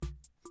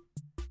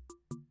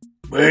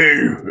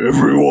Hey,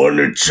 everyone,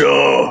 it's,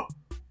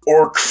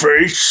 Orc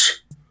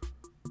Face.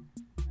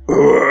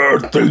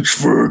 Thanks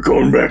for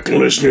coming back and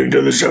listening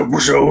to this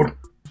episode.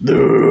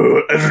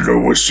 The editor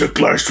was sick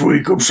last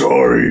week, I'm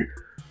sorry.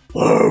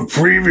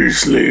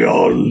 Previously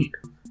on,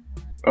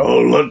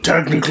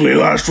 technically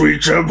last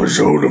week's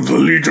episode of the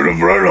Legion of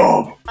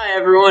Renob. Hi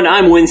everyone,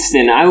 I'm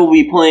Winston. I will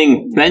be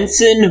playing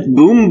Benson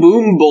Boom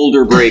Boom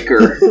Boulder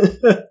Breaker.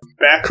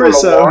 Back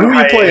Chris, from a long who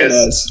are you playing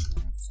hiatus.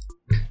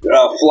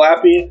 as?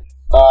 Flappy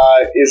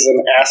is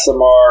an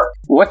Asimar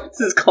What's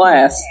his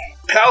class?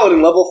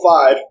 Paladin level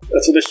 5.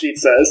 That's what the sheet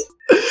says.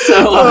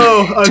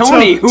 So,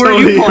 Tony, who are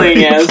you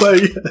playing as?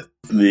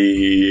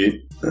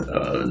 The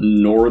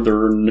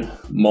northern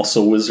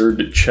muscle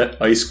wizard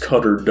Chet Ice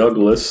Cutter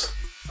Douglas.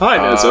 Hi,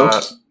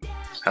 Nezzo.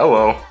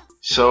 Hello.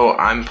 So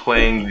I'm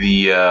playing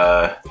the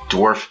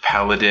dwarf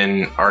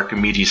paladin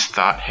Archimedes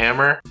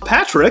Thoughthammer.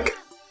 Patrick?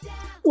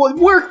 Well,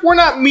 we're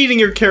not meeting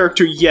your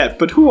character yet,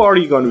 but who are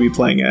you going to be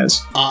playing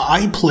as?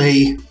 I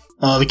play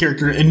the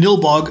character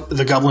Nilbog,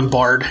 the Goblin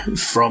Bard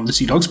from the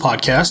Sea Dogs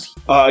podcast.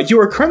 You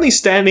are currently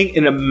standing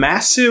in a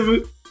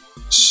massive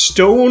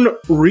stone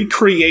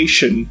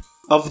recreation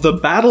of the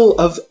Battle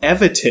of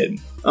Everton.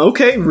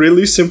 Okay,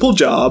 really simple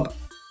job.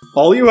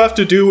 All you have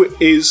to do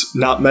is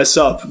not mess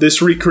up.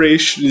 This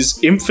recreation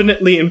is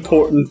infinitely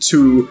important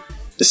to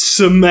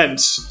cement,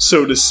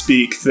 so to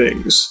speak,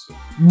 things.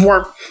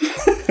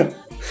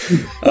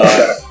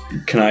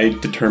 Can I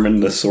determine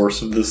the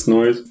source of this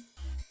noise?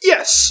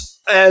 Yes,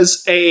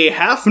 as a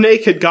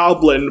half-naked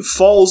goblin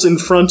falls in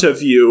front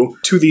of you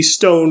to the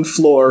stone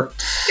floor.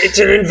 It's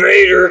an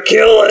invader,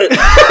 kill it!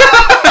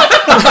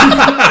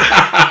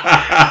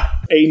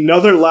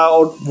 Another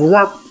loud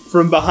wharp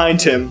from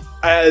behind him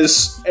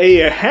as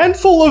a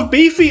handful of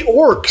beefy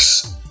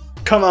orcs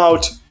come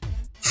out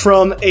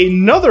from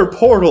another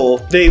portal.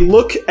 They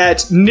look at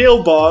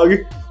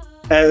Nilbog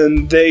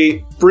and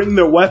they bring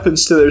their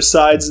weapons to their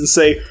sides and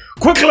say,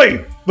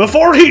 "Quickly,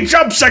 before he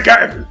jumps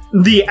again!"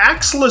 The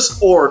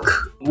axeless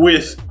orc,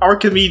 with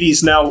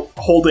Archimedes now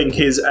holding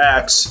his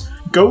axe,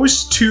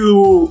 goes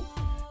to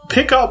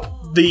pick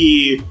up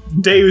the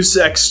Deus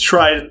Ex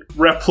Trident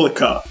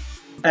replica,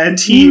 and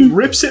he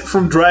rips it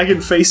from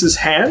Dragonface's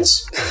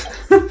hands.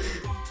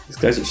 These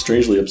guys are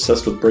strangely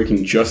obsessed with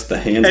breaking just the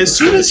hands. As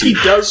soon as he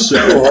does so,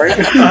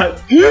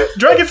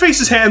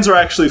 Dragonface's hands are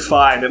actually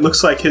fine. It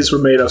looks like his were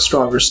made of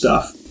stronger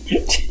stuff.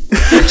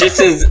 just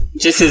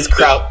his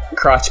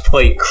crotch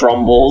plate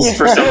crumbles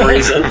for some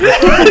reason.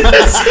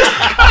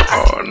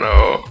 Oh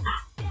no.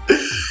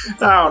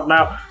 Oh,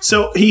 no.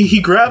 So he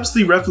grabs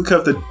the replica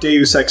of the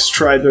Deus Ex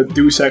Trident, the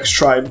Deus Ex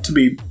Trident, to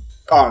be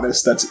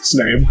honest, that's its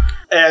name.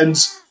 And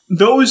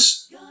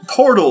those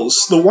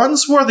portals, the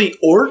ones where the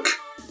orc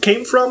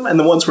came from and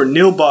the ones where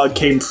Nilbog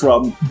came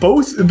from,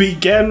 both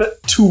began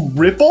to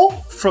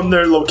ripple from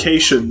their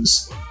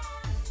locations.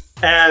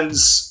 And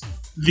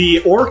the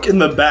orc in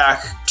the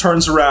back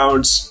turns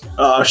around,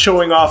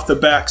 showing off the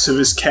backs of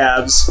his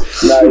calves.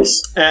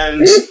 Nice.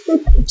 And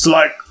it's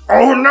like,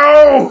 "Oh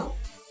no!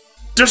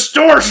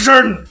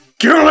 Distortion!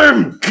 Kill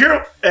him!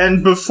 Kill!"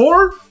 And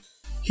before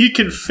he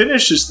can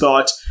finish his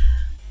thought,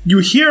 you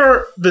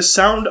hear the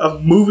sound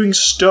of moving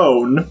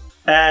stone,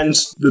 and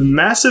the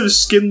massive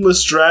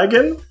skinless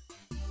dragon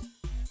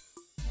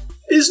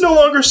is no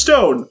longer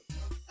stone.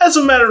 As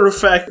a matter of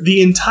fact,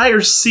 the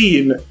entire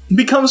scene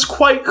becomes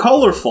quite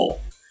colorful.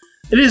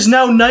 It is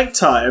now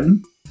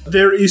nighttime.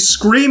 There is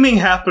screaming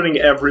happening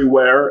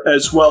everywhere,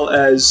 as well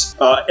as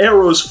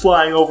arrows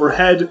flying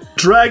overhead.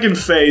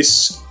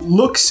 Dragonface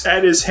looks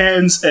at his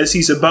hands as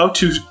he's about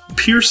to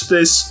pierce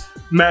this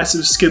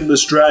massive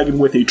skinless dragon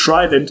with a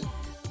trident,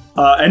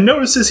 and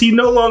notices he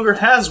no longer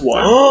has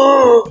one.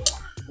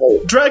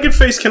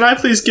 Dragonface, can I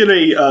please get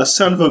a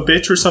son of a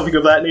bitch or something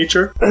of that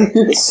nature?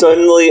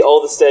 Suddenly,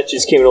 all the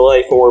statues came to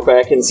life and we're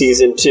back in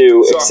Season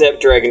 2,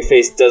 except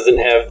Dragonface doesn't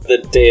have the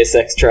Deus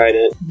Ex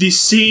Trident. The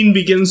scene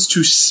begins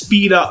to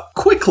speed up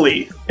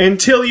quickly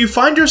until you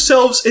find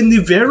yourselves in the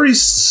very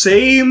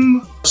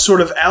same sort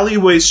of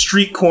alleyway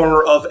street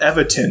corner of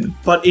Everton.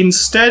 But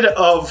instead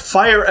of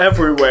fire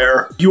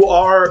everywhere, you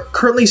are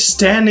currently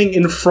standing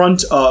in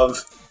front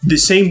of the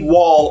same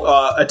wall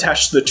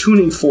attached to the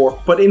tuning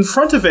fork, but in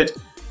front of it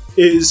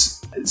is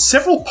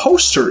several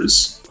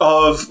posters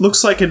of,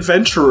 looks like,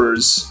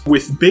 adventurers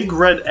with big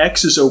red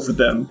X's over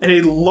them, and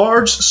a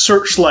large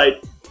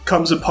searchlight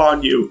comes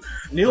upon you.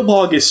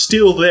 Nilbog is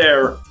still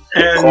there,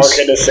 and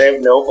Corkin to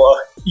save Nilbog.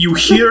 you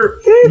hear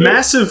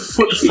massive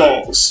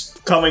footfalls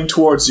coming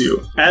towards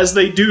you. As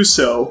they do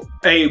so,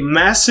 a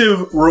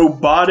massive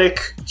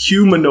robotic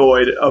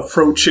humanoid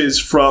approaches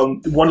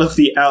from one of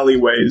the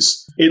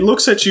alleyways. It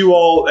looks at you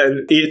all,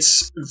 and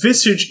its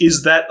visage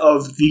is that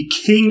of the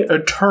King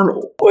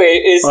Eternal.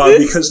 Wait, is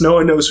this... Because no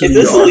one knows who is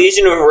you this are.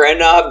 Legion of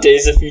Renob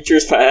Days of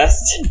Futures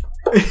Past?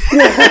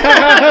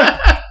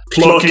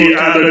 Plucky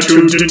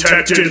attitude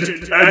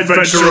detected.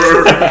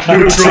 Adventurer,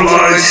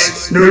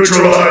 neutralize.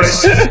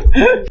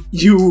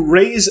 You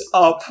raise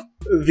up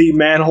the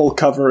manhole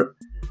cover,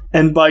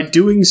 And by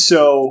doing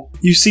so,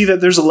 you see that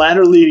there's a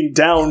ladder leading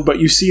down, but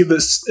you see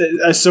this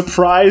a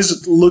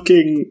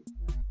surprised-looking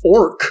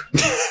orc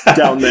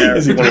down there.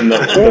 Is he one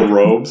of the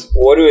robes?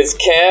 What do his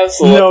calves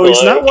look like? No,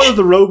 he's not one of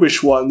the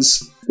robish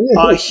ones.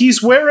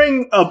 He's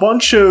wearing a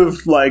bunch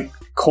of, like,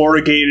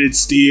 corrugated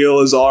steel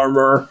as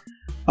armor.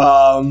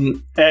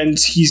 And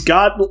he's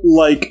got,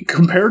 like,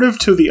 comparative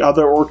to the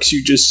other orcs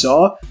you just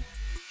saw,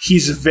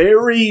 he's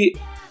very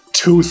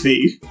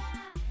toothy.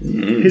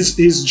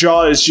 His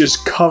jaw is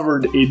just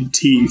covered in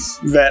teeth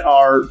that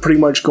are pretty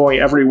much going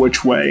every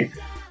which way.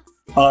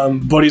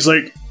 But he's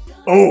like,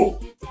 Oh,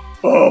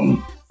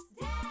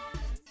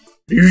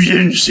 you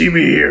didn't see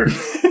me here.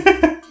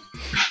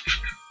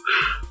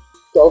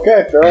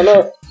 Okay, fair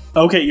enough.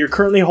 okay, you're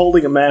currently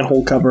holding a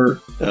manhole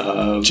cover,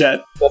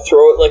 Chet. I'll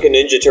throw it like a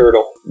Ninja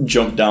Turtle.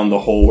 Jump down the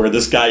hole where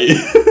this guy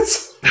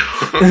is.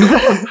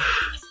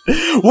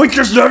 Wait,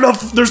 there's not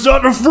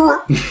enough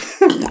room.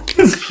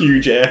 This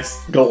huge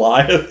ass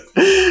Goliath.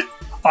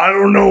 I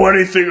don't know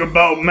anything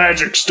about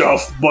magic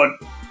stuff, but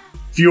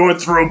if you went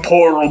through a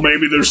portal,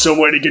 maybe there's some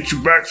way to get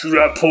you back through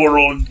that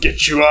portal and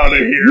get you out of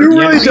here. You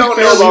really don't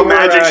know about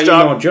magic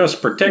stuff.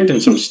 Just protecting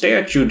some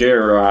statue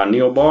there,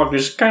 Nilbog.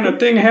 This kind of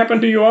thing happen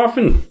to you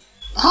often?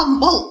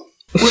 Well,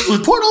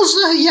 with portals,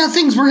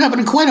 things were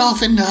happening quite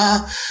often,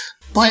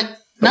 but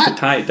not...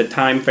 The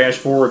time fast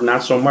forward,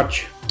 not so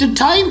much. The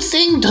time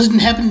thing doesn't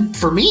happen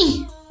for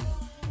me.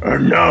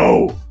 And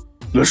now,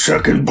 the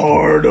second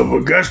part of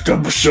a guest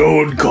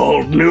episode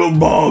called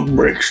Nilbog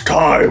Breaks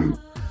Time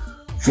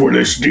for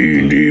this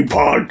D&D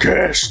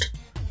podcast,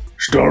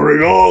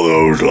 starring all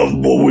those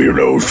lovable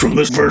weirdos from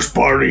this first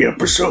part of the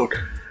episode.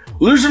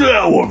 Listen to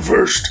that one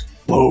first.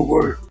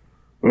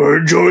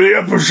 Enjoy the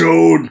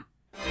episode.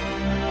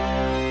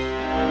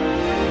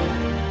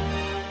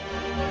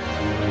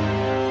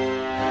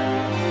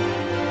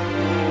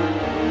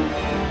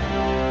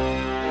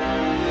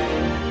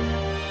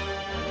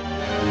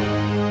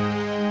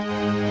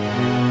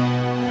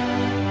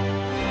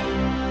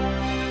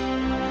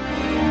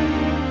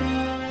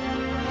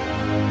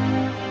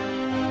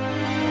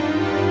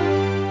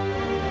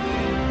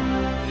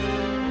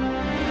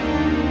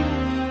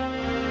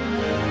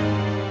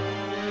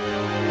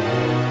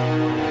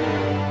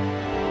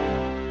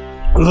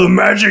 The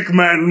magic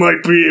man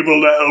might be able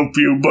to help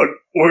you, but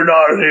we're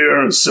not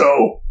here,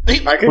 so...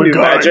 I can do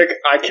magic.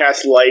 I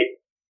cast light.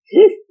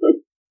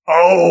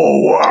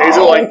 Oh, wow. Is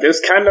it like this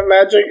kind of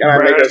magic? And I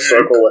make a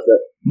circle with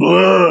it.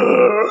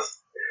 Blah.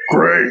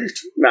 Great.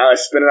 Now I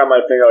spin it on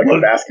my finger like a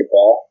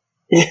basketball.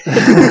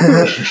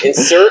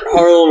 Insert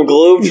Harlem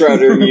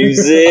Globetrotter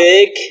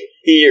music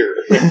here.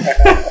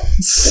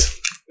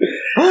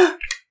 I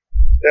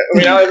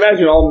mean, I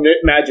imagine all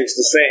magic's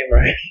the same,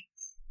 right?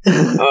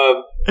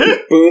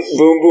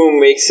 Boom Boom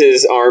makes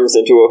his arms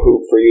into a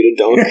hoop for you to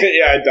dunk.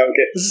 Yeah, I dunk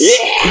it.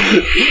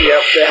 Yeah!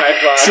 Yep, say high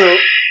five.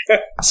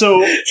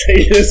 So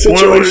Taking the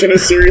situation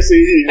as seriously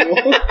as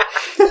usual.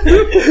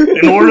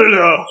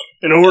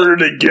 in order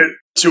to get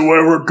to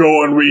where we're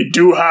going, we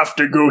do have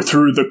to go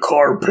through the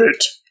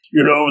carpet.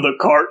 You know, the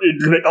cart.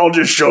 I'll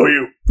just show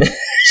you.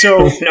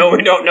 So No,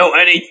 we don't know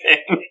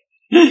anything.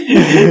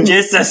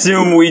 Just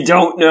assume we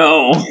don't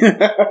know.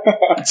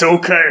 It's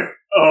okay.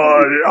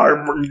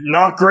 I'm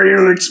not great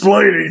at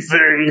explaining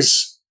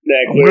things.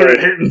 I'm good at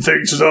hitting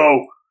things,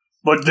 though.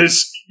 But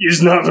this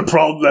is not a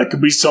problem that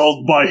can be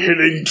solved by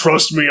hitting.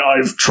 Trust me,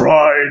 I've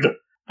tried.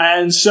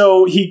 And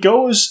so you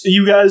guys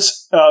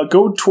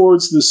go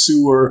towards the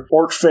sewer.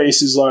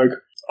 Orcface is like,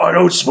 I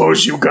don't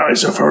suppose you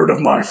guys have heard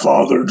of my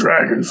father,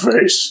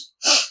 Dragonface.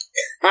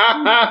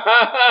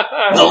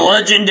 The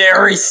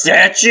legendary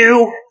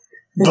statue?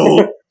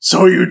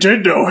 So you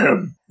did know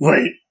him.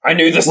 Wait. I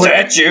knew the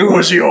statue.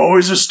 Was he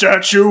always a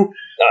statue?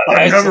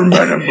 I've never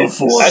met him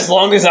before. As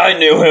long as I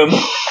knew him.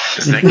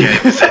 Does that guy,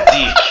 was that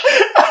Deke?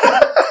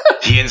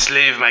 He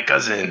enslaved my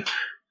cousin.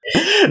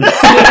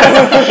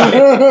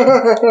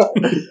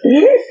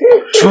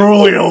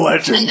 Truly a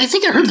legend. I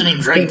think I heard the name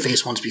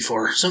Dragonface once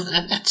before, so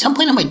at some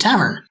point in my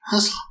tavern.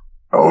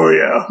 Oh,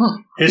 yeah.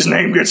 His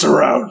name gets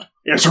around.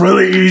 It's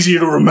really easy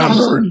to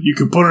remember. You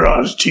can put it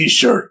on his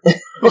t-shirt. like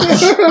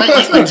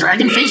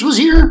Dragonface was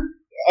here?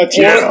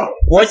 Yeah.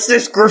 What's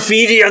this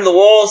graffiti on the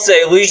wall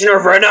say?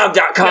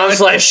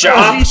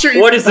 legionofrenob.com/shop?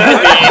 What does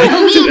that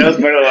mean? That was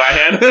better than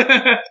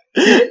I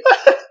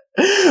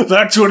had.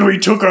 That's when we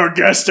took our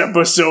guest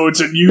episodes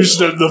and used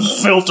them to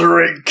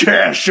filter in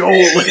cash only.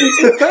 Wait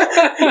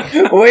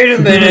a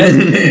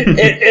minute.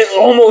 It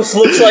almost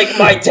looks like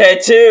my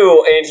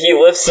tattoo. And he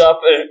lifts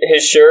up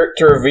his shirt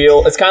to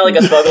reveal. It's kind of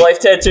like a Thug Life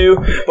tattoo,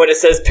 but it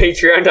says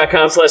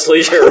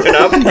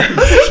patreon.com/legionofrenob.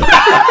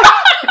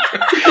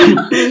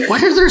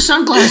 Why are there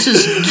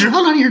sunglasses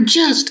drawn on your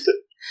chest?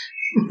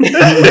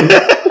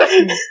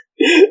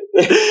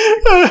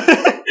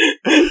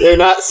 They're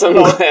not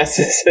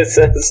sunglasses. It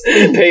says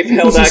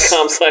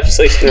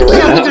paypal.com/legionofrenob.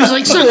 Yeah, but there's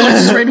like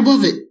sunglasses right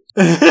above it.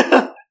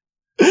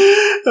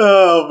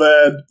 oh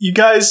man. You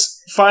guys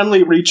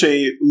finally reach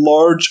a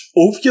large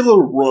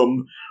ovular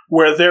room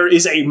where there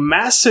is a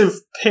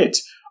massive pit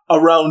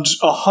around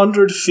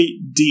 100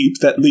 feet deep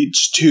that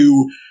leads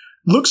to,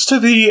 looks to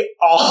be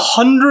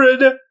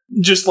 100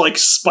 just like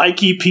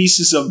spiky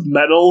pieces of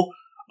metal.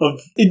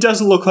 It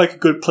doesn't look like a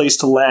good place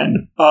to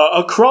land.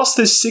 Across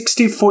this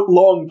 60-foot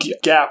long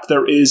gap,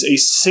 there is a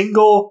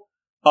single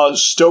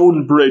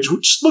stone bridge,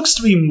 which looks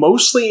to be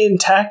mostly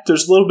intact.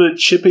 There's a little bit of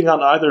chipping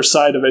on either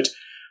side of it.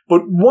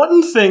 But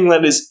one thing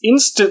that is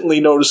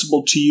instantly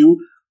noticeable to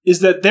you is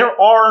that there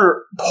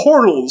are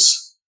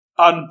portals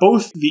on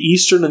both the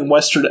eastern and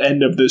western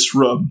end of this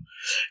room.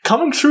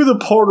 Coming through the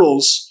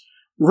portals,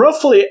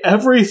 roughly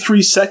every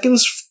 3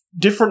 seconds,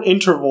 different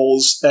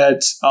intervals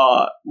at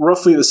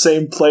roughly the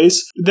same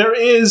place, there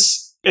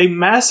is a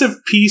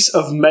massive piece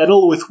of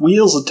metal with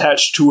wheels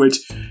attached to it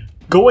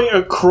going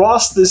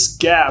across this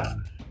gap,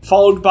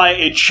 followed by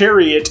a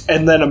chariot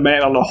and then a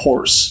man on a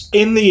horse.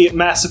 In the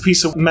massive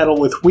piece of metal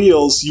with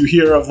wheels, you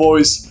hear a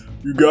voice,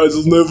 "You guys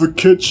will never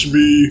catch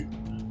me."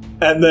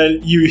 And then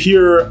you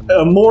hear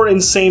a more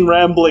insane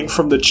rambling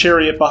from the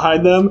chariot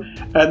behind them,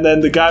 and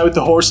then the guy with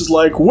the horse is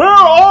like, "Where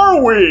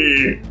are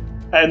we?"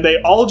 And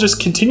they all just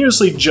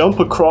continuously jump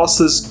across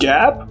this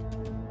gap,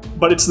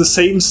 but it's the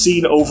same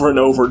scene over and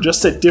over,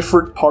 just at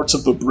different parts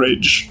of the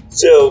bridge.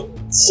 So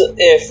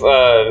if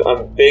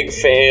a big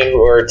fan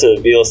were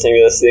to be listening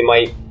to this, they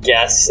might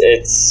guess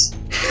it's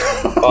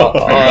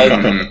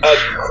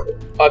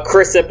a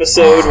Chris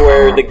episode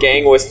where the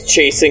gang was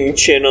chasing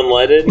Chin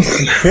unleaded.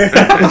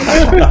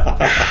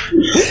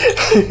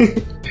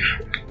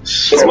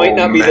 This might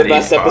not be the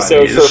best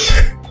episode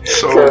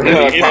for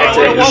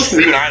Patrick.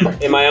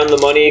 Am I on the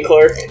money,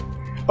 Clark?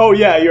 Oh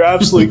yeah, you're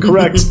absolutely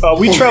correct.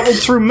 We traveled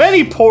through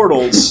many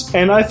portals,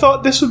 and I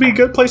thought this would be a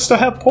good place to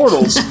have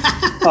portals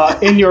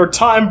in your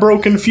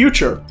time-broken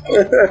future.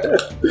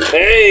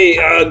 Hey,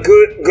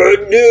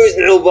 good news,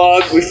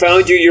 Nilbog. We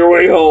found you your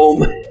way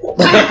home.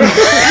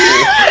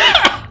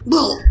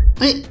 Well,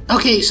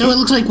 okay, so it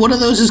looks like one of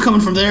those is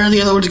coming from there,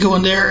 the other one's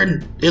going there,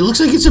 and it looks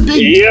like it's a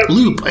big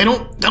loop. I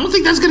don't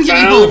think that's gonna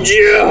get me home. Found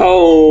you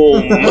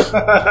home.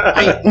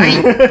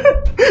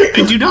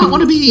 I do not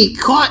want to be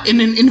caught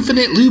in an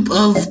infinite loop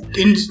of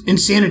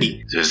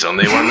insanity. There's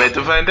only one way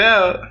to find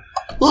out.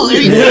 Well, I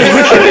mean,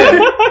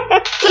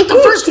 like the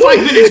first 5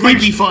 minutes might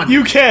be fun.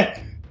 You can't.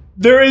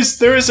 There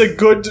is a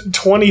good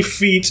 20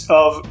 feet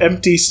of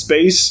empty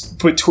space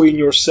between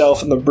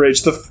yourself and the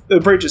bridge. The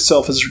bridge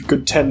itself is a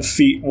good 10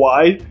 feet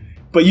wide,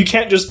 but you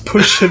can't just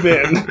push him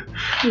in.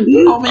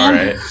 Oh man.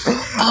 Right.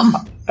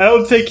 I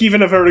don't think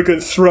even a very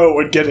good throw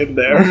would get in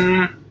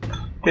there.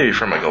 Maybe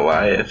from a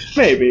Goliath.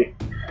 Maybe.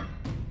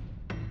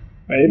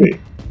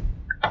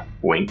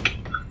 Wink.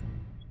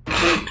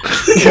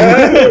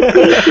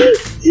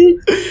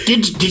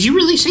 Did you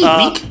really say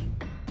wink?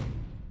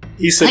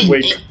 He said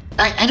wink.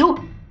 I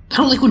don't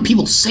like when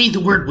people say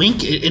the word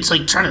wink. It's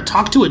like trying to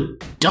talk to a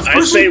deaf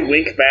person. I say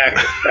wink back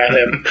at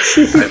him. I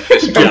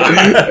fist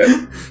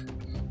bump.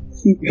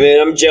 Man,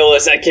 I'm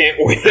jealous. I can't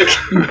wink.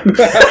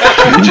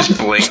 He just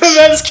blinks.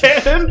 That's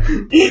canon.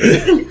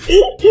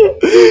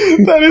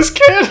 That is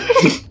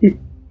canon.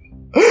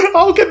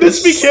 How can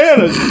this be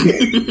canon?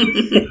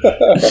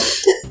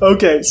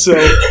 Okay, so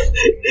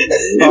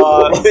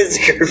what is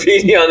the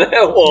graffiti on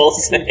that wall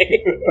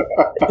saying?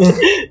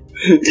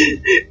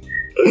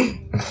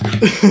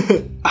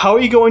 How are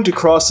you going to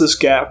cross this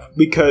gap?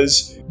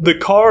 Because the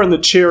car and the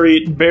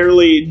chariot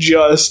barely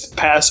just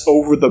pass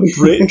over the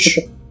bridge.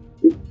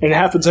 And it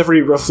happens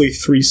every roughly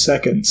 3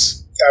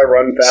 seconds. I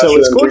run faster So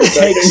it's than going 3 to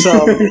take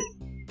some...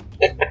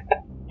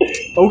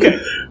 Okay.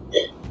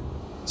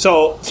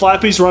 So,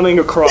 Flappy's running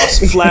across.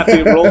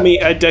 Flappy, roll me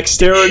a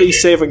dexterity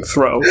saving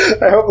throw.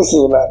 I hope this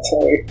is not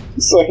 20,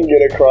 so I can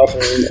get across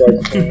and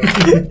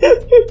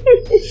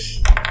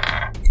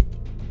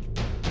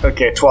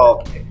Okay,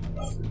 12.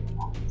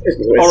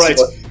 Alright.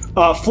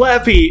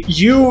 Flappy,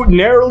 you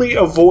narrowly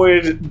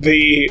avoid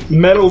the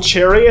metal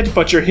chariot,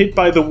 but you're hit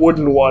by the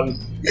wooden one,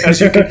 as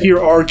you can hear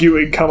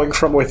arguing coming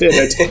from within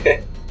it.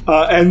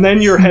 And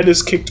then your head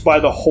is kicked by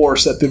the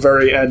horse at the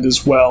very end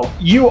as well.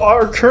 You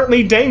are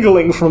currently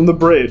dangling from the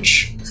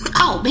bridge.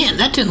 Oh man,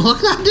 that didn't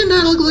look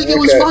like it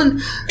was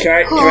fun. Can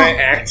I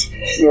act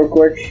real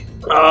quick?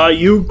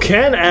 You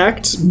can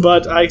act,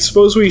 but I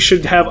suppose we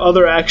should have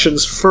other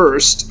actions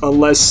first,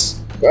 unless...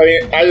 I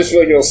mean, I just feel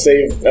like it'll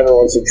save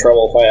everyone some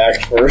trouble if I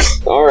act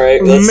first.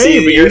 Alright, let's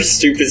see your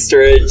stupid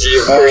strategy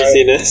of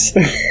craziness.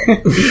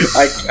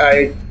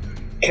 I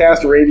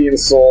cast Radiant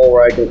Soul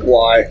where I can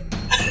fly.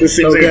 This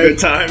seems like a good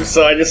time,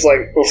 so I just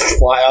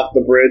fly off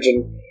the bridge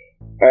and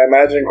I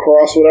imagine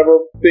cross whatever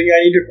thing I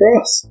need to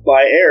cross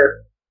by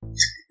air.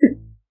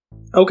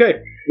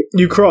 Okay,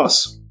 you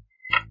cross.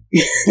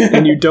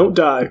 And you don't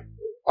die.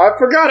 I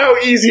forgot how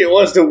easy it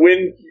was to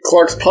win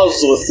Clark's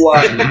puzzle with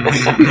flying.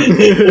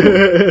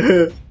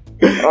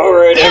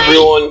 Alright,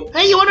 everyone.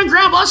 Hey, you want to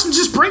grab us and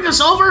just bring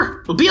us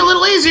over? It'll be a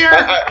little easier.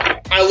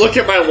 I look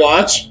at my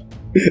watch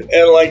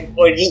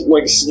and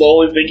just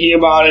slowly thinking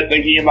about it.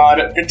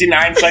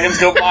 59 seconds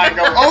go by and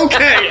go,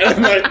 okay!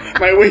 And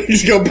my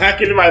wings go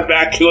back into my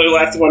back till it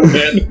lasts 1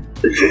 minute.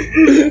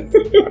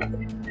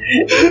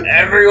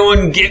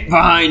 Everyone get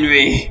behind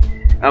me.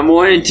 I'm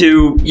going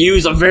to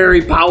use a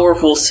very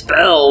powerful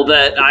spell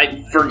that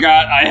I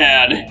forgot I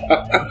had.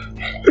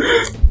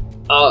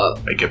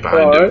 I get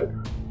behind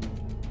him.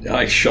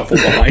 I shuffle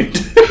behind.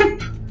 I don't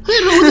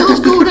know what the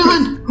hell's going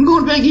on. I'm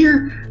going back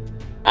here.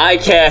 I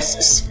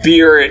cast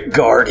Spirit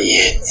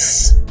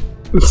Guardians.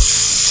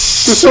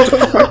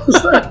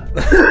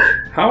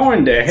 How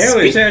in the hell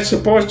is that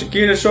supposed to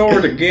get us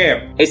over the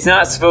gap? It's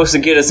not supposed to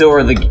get us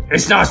over the...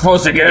 It's not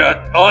supposed to get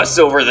us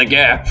over the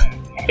gap.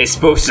 It's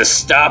supposed to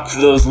stop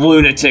those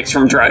lunatics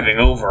from driving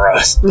over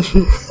us.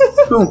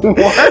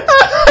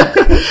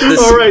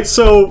 Alright,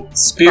 so...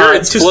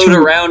 Spirits float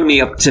around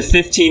me up to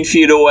 15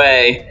 feet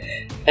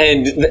away.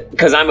 And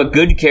because I'm a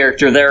good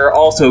character, they're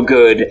also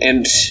good.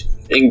 And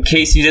in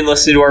case you didn't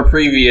listen to our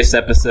previous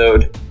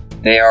episode,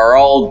 they are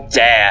all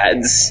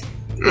dads.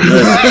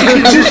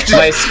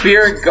 My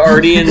spirit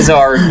guardians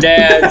are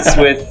dads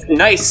with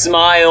nice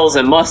smiles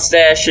and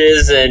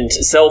mustaches and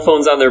cell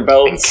phones on their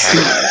belts.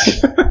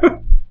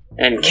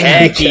 And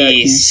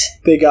khakis.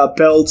 They got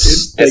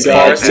belts. As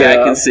far as I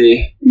can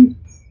see.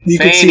 You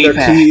can see their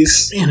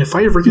keys. Man, if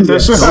I ever get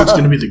that spell, it's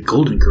going to be the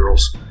Golden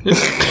Girls.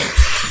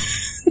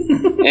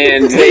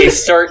 And they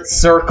start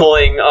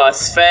circling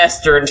us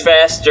faster and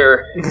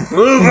faster.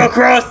 Move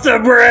across the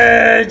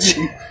bridge!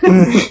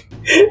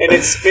 And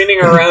it's spinning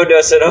around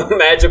us in a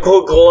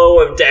magical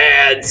glow of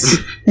dads.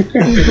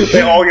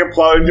 They all get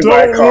plowed into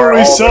by a Don't car.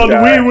 worry, son,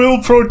 we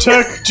will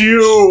protect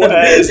you.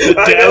 As the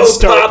dads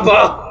start...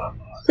 Papa!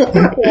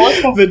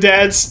 The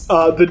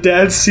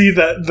dads see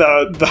that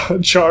the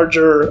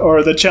charger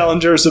or the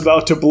challenger is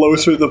about to blow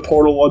through the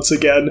portal once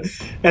again,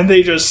 and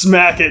they just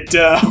smack it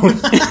down.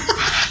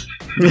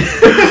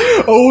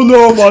 Oh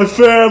no, my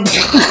family!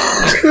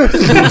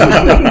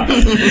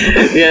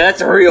 Yeah,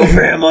 that's a real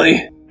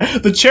family.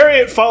 The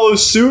chariot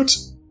follows suit,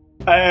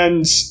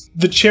 and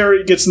the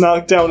chariot gets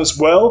knocked down as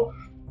well.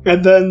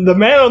 And then the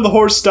man on the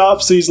horse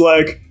stops. He's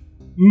like,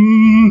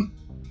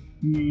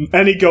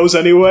 and he goes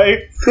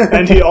anyway,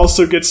 and he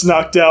also gets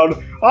knocked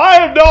down. I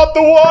am not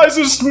the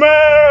wisest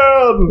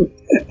man!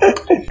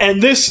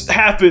 And this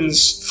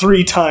happens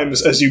 3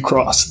 times as you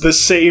cross. The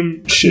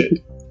same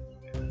shit.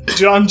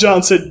 John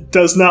Johnson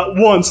does not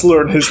once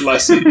learn his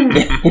lesson.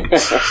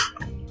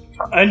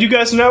 And you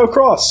guys are now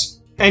across.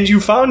 And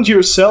you found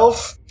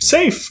yourself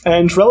safe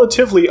and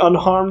relatively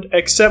unharmed,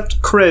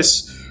 except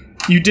Chris.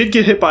 You did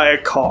get hit by a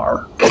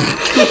car.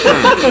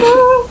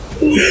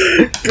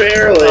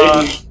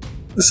 Barely.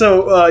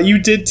 So, you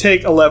did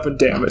take 11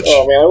 damage.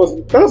 Oh man,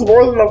 that was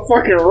more than a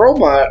fucking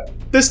robot.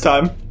 This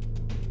time.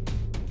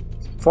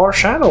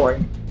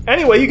 Foreshadowing.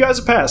 Anyway, you guys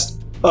are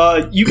passed.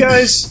 You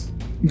guys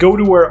go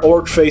to where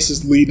Orcface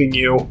is leading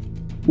you,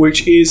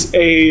 which is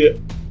a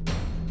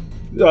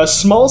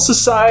small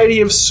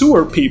society of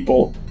sewer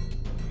people.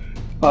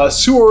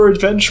 Sewer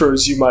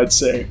adventurers, you might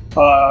say.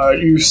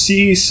 You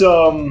see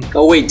some...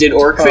 Oh wait, did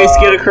Orcface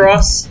get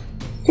across?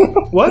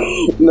 What?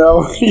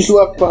 No, he's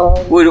left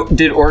behind.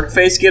 Did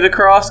Orcface get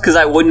across? Because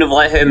I wouldn't have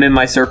let him in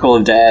my circle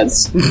of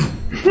dads.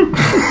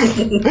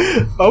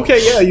 Okay,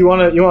 yeah, you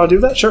wanna do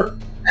that? Sure.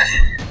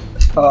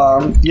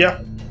 Yeah.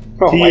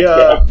 Oh my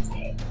god.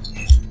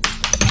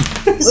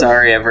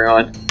 Sorry,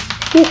 everyone.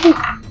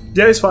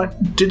 Yeah, it's fine.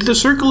 Did the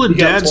Circle of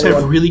Dads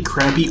have really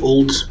crappy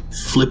old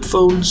flip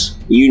phones?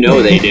 You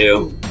know they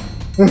do.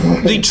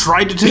 They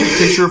tried to take a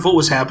picture of what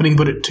was happening,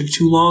 but it took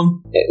too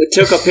long. It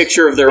took a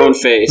picture of their own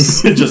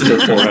face. Just their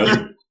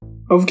forehead.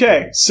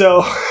 Okay,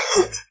 so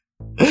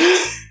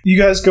you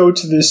guys go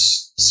to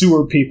this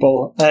sewer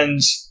people, and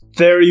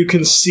there you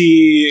can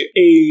see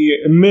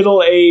a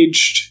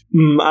middle-aged,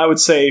 I'd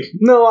say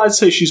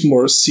she's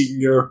more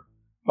senior,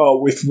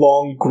 with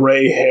long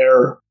gray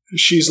hair.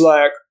 She's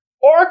like,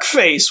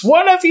 Orcface,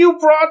 what have you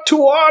brought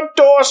to our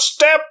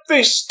doorstep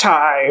this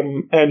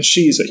time? And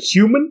she's a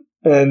human,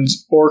 and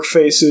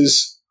Orcface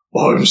is,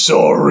 I'm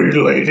sorry,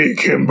 Lady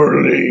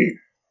Kimberly.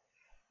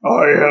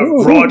 I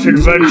have brought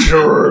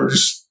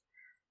adventurers,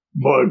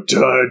 but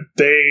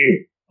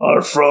they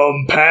are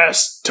from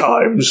past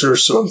times or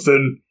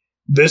something.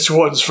 This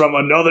one's from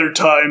another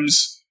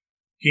times.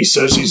 He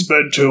says he's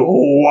been to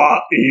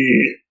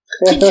Hawaii.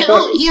 I've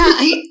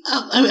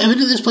been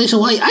to this place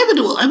Hawaii. I've been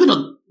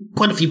to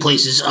quite a few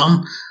places.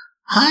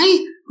 Hi,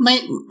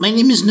 my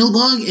name is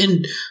Nilbog,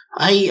 and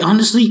I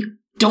honestly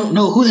don't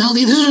know who the hell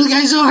these other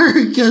guys are,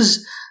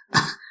 because,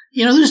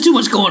 there's too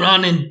much going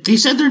on, and they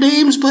said their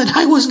names, but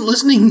I wasn't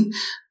listening.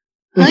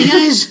 Hi,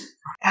 guys.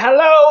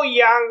 Hello,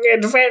 young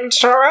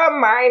adventurer.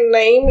 My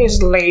name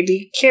is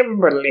Lady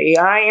Kimberly.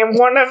 I am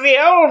one of the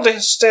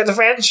oldest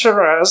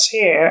adventurers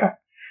here.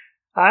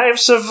 I've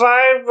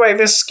survived by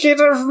the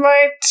skin of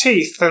my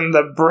teeth and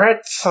the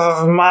breadth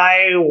of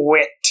my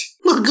wit.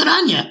 Well, good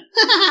on you.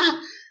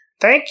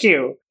 Thank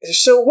you.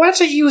 So what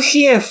are you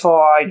here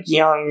for,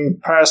 young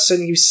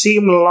person? You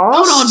seem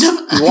lost.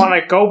 Oh, no, you want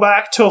to go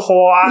back to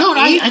Hawaii? No,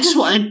 I just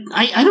want.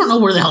 I don't know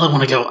where the hell I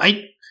want to go.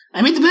 I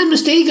made the bad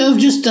mistake of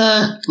just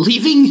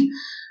leaving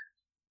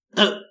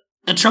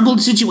a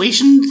troubled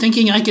situation,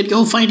 thinking I could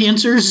go find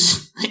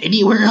answers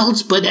anywhere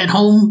else but at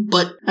home.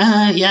 But,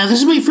 yeah, this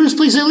is my first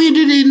place I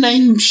landed in.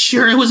 I'm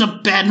sure it was a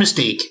bad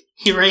mistake.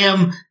 Here I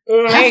am,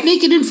 half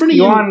naked in front of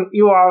you.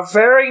 You are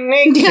very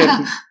naked.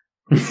 Yeah.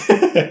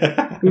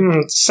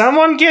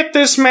 Someone get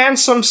this man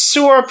some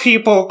sewer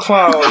people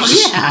clothes.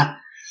 Oh, yeah.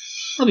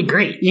 That'd be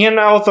great. You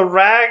know, the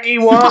raggy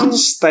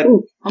ones that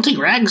I'll take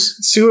rags.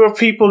 sewer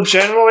people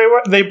generally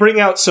wear. They bring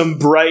out some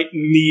bright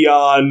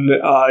neon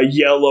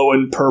yellow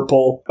and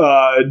purple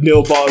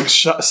Nilbog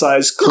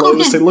size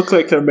clothes. They look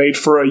like they're made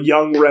for a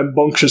young,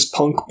 rambunctious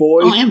punk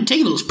boy. Oh, I am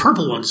taking those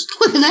purple ones.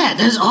 Look at that.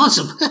 That's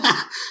awesome.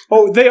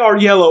 Oh, they are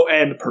yellow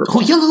and purple.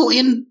 Oh, yellow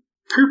and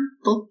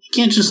purple. You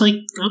can't just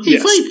okay,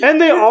 Yes. fine. And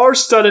they are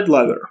studded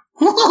leather.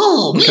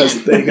 Whoa, man.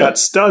 Because they got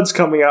studs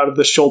coming out of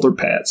the shoulder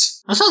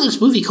pads. I saw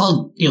this movie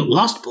called,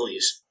 Lost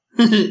Boys.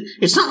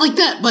 It's not like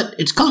that, but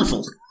it's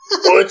colorful.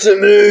 What's a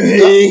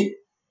movie?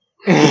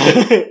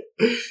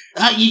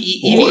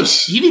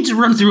 You need to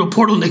run through a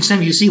portal next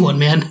time you see one,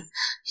 man.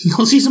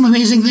 You'll see some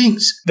amazing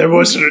things. There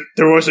was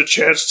a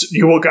chance.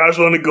 You guys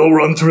want to go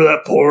run through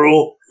that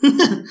portal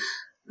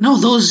No,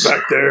 those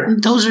back there?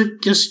 those are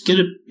just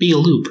gonna be a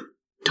loop.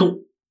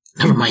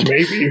 Never mind.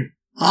 Maybe.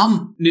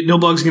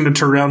 Nilbog's going to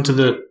turn around to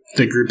the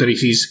group that he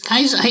sees.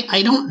 Guys,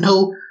 I don't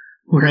know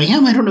where I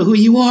am. I don't know who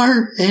you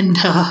are, and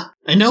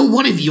I know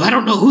one of you. I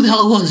don't know who the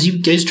hell it was.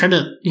 You guys tried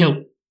to,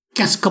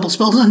 cast a couple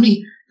spells on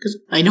me because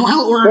I know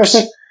how it works.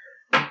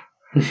 I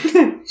don't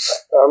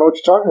know what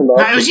you're talking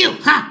about. It was you.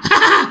 Ha, ha,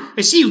 ha.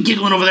 I see you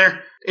giggling over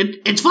there.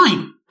 It's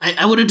fine.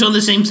 I would have done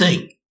the same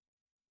thing,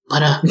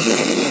 but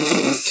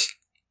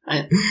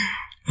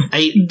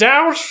I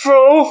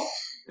doubtful.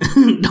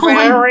 no,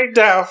 Very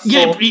doubtful.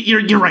 Yeah,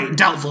 you're right.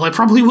 Doubtful. I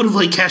probably would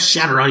have cast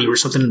Shatter on you or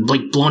something, and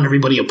blown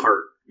everybody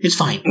apart. It's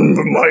fine.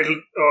 But my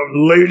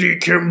Lady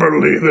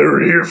Kimberly,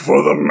 they're here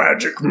for the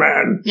Magic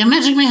Man. Yeah,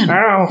 Magic Man.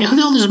 Oh, Yeah, who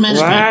the hell is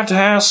Magic Man? that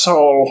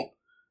asshole.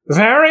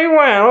 Very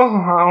well.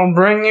 I'll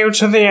bring you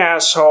to the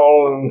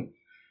asshole and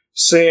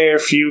see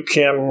if you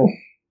can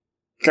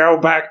go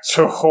back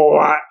to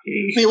Hawaii.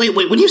 Wait.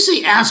 When you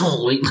say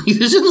asshole,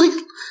 is it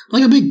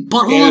like a big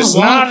butthole on He's a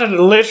wall? not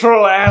a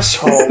literal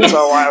asshole,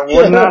 so I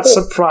would not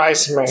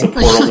surprise me.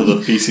 Portal to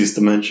the feces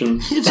dimension.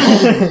 It's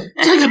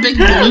like a big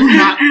balloon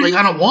not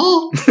on a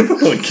wall.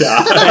 Oh,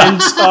 God. And,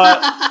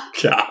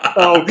 God.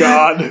 oh,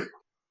 God.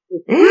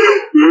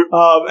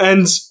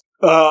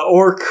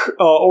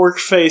 Orc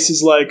Face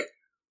is like,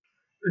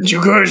 Do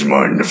you guys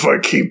mind if I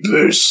keep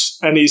this?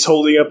 and he's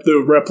holding up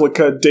the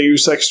replica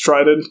Deus Ex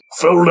Trident.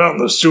 Fell down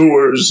the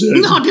sewers.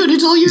 And No, dude,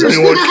 it's all yours. does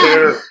anyone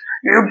care?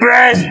 You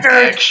bastard!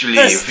 Actually,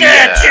 The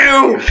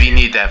statue! we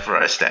need that for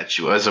our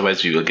statue,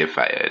 otherwise we will get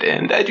fired.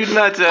 And I do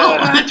not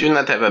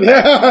have a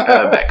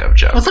backup I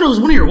job. thought it was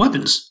one of your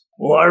weapons.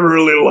 Well, I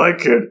really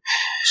like it.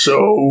 So,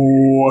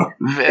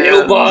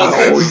 Nilbog.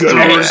 how are we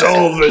gonna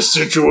resolve this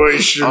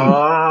situation?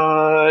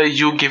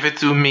 You give it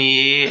to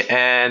me,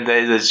 and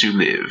I let you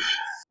live.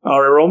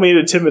 Alright, roll me an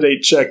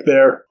intimidate check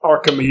there,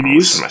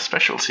 Archimedes. That's my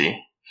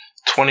specialty.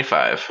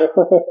 25.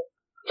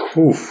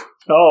 Oof.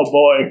 Oh,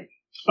 boy.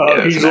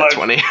 Yeah, He's it's not like,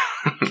 20.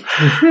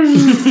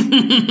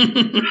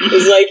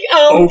 He's like,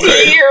 oh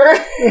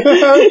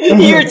dear!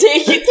 Here,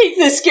 take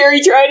the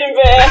scary trident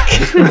back!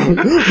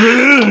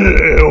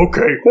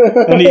 Okay.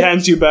 and he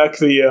hands you back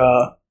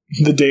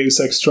the Deus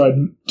Ex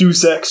Trident.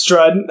 Deus Ex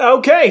Trident.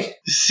 Okay.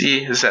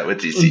 See? Is that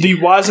what you see? The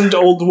wizened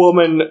old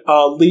woman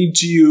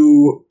leads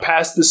you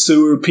past the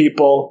sewer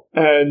people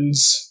and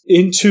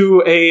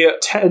into a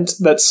tent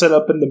that's set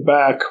up in the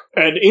back.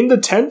 And in the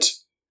tent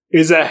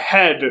is a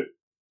head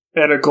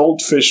and a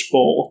goldfish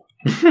bowl.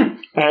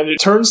 And it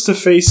turns to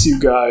face you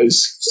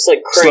guys. Just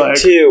like Crank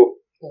 2.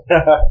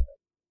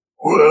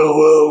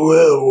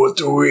 Well, what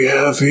do we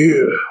have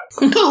here?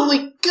 Oh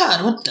my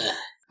God! What the?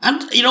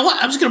 You know what?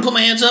 I'm just gonna put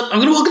my hands up. I'm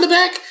gonna walk in the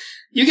back.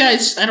 You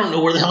guys, I don't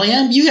know where the hell I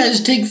am. You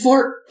guys take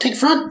front.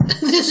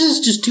 This is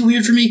just too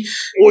weird for me.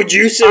 Would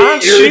you say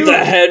you're the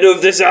head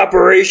of this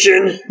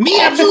operation? Me,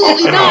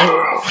 absolutely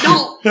not.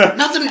 No,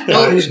 nothing.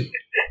 No.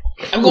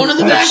 I'm going to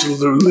the back.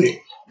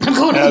 Absolutely. I'm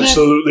going to the back.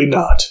 Absolutely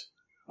not.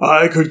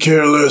 I could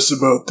care less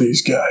about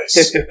these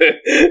guys.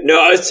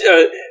 No,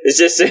 it's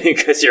just saying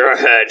because you're a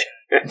head.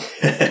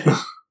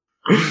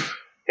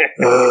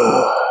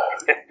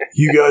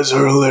 You guys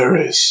are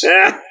hilarious.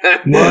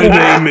 My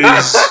name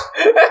is...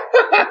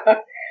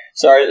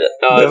 Sorry,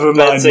 Never mind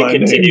Benson my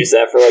continues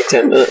that for like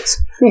 10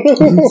 minutes.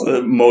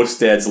 Most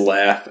dads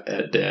laugh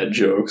at dad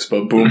jokes,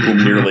 but Boom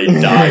Boom nearly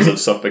dies of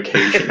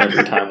suffocation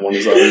every time one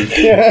is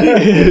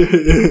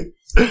uttered.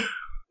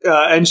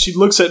 And she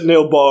looks at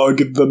Nilbog,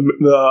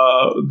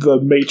 the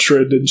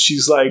matron, and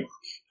she's like,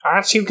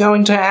 Aren't you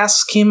going to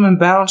ask him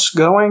about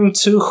going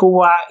to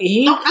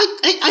Hawaii? No,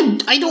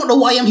 I don't know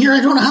why I'm here. I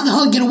don't know how the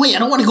hell I get away. I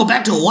don't want to go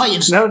back to Hawaii.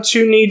 Don't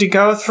you need to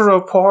go through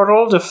a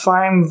portal to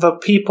find the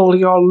people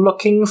you're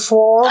looking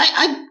for?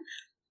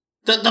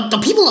 The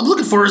people I'm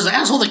looking for is the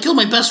asshole that killed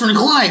my best friend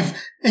Clive,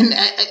 and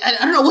I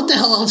don't know what the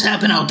hell else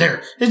happened out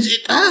there.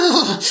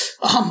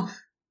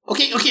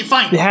 Okay,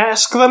 fine.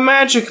 Ask the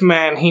magic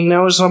man. He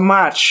knows so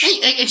much.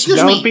 Hey, excuse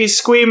Don't me. be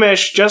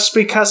squeamish just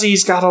because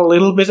he's got a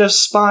little bit of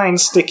spine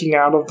sticking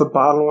out of the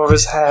bottom of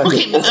his head.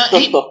 Okay,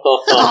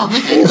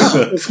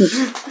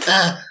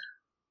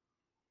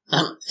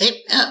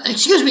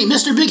 excuse me,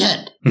 Mr.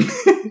 Bighead.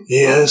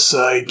 Yes,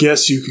 I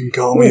guess you can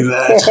call me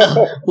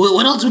that.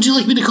 What else would you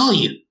like me to call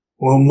you?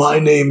 Well, my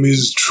name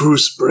is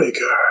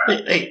Trucebreaker.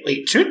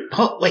 Wait, Truth?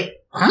 Oh, wait.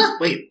 Huh?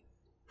 Wait.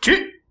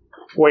 Truth?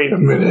 Wait a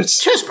minute.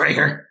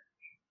 Trucebreaker?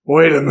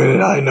 Wait a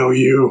minute, I know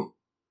you.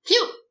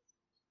 You?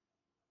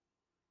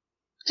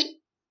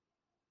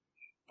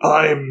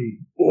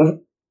 I'm...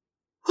 What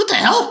the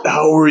hell?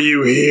 How are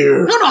you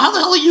here? No, how the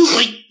hell are you,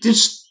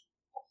 this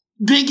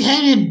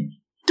big-headed...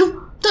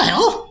 The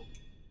hell?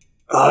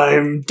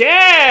 I'm...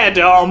 Dead,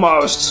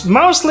 almost.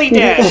 Mostly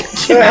dead.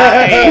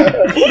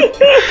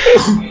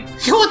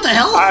 What the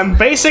hell? I'm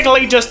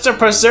basically just a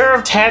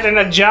preserved head in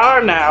a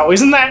jar now.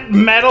 Isn't that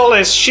metal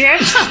as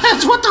shit?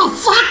 That's what the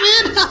fuck,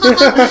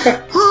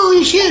 man?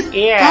 Holy shit.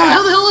 Yeah.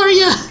 How the hell are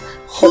you?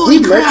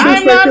 Holy crap.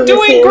 I'm not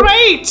doing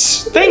great.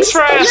 Thanks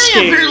for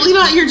asking. Yeah, apparently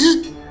not. You're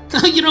just,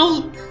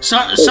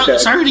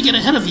 sorry to get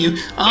ahead of you.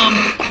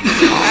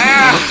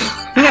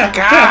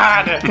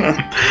 God.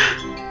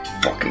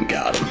 Fucking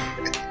got him.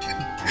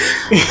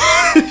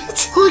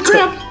 Holy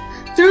crap.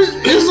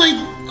 It was like,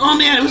 oh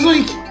man, it was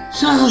like...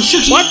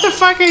 What the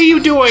fuck are you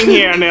doing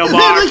here, Nilbog?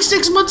 Like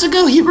 6 months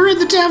ago, you were in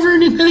the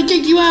tavern and I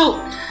kicked you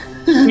out.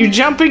 You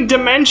jumping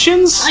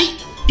dimensions?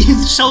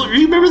 So,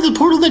 remember the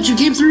portal that you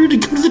came through to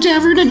go to the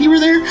tavern and you were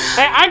there?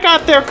 I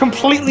got there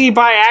completely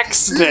by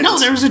accident. No,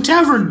 there was a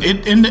tavern.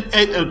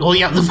 Oh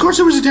yeah, of course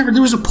there was a tavern.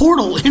 There was a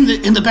portal in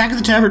the back of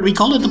the tavern. We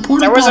called it the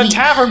portal. There was a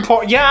tavern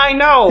portal. Yeah, I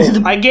know.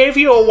 I gave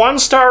you a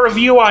 1-star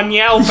review on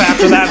Yelp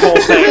after that whole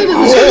thing.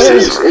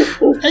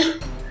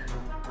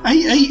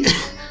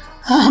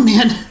 Oh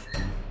man.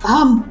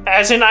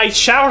 As in, I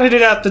shouted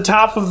it at the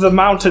top of the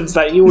mountains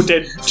that you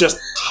did just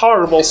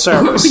horrible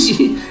service.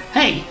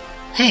 Hey.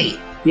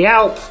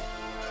 Yelp.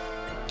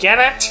 Get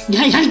it?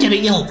 Yeah, I get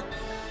it, Yelp.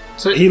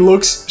 So he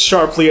looks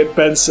sharply at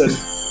Benson.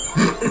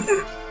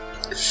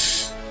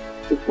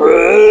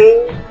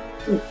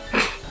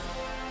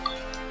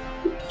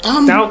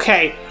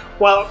 Okay,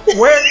 well,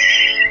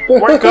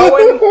 we're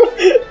going...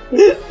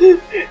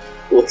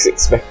 Looks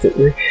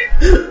expectantly.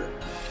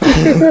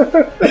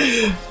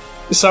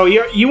 So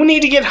you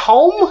need to get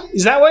home?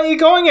 Is that where you're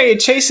going? Or are you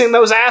chasing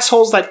those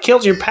assholes that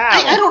killed your pal?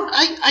 I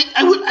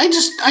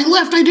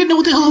left. I didn't know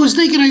what the hell I was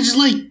thinking. I just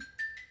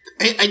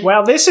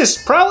Well, this is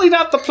probably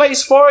not the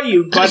place for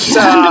you, but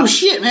no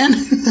shit, man.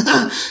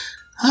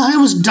 I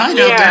almost died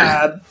out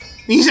there.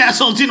 These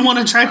assholes didn't want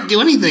to try to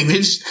do anything. They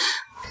just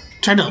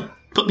tried to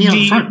put me out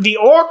front. The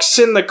orcs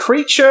and the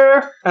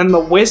creature and the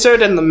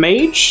wizard and the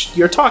mage?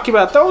 You're talking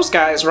about those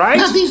guys, right?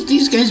 No,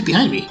 these guys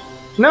behind me.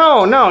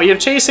 No, you're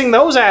chasing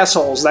those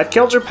assholes that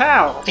killed your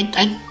pal.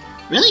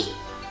 Really?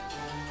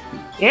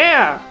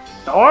 Yeah.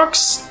 The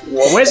orcs,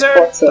 the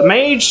wizard, the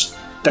mage,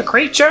 the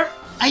creature.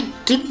 I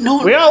didn't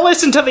know... We all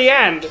listened to the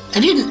end. I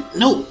didn't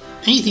know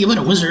anything about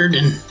a wizard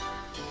and...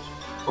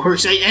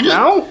 orcs.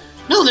 No?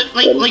 No,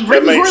 like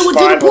right before I went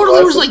through the portal,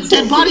 there was like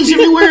dead bodies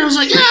everywhere. I was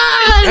like,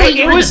 Hey,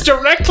 it was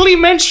directly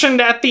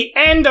mentioned at the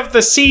end of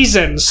the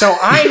season, so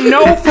I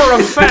know for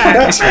a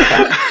fact...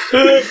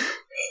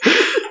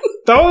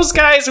 Those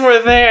guys were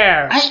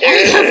there. I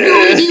have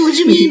no idea what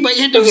you mean by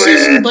end of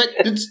season, but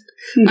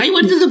I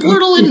went to the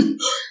portal and...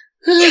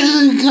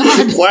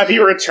 God. Flappy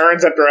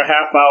returns after a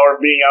half hour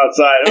of being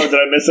outside. Oh, did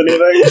I miss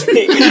anything?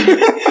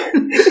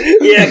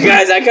 Yeah,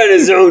 guys, I kind of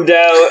zoned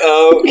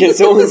out. Can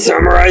someone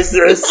summarize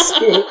this?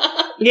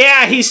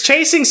 Yeah, he's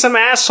chasing some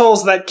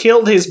assholes that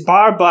killed his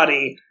bar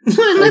buddy.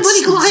 My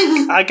buddy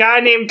Clive. A guy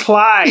named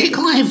Clyde. Hey,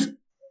 Clive.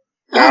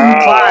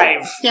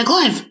 Clive. Yeah,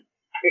 Clive.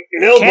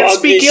 Can't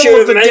speak ill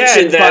of the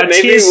dead, but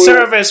his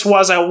service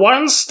was a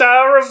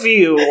 1-star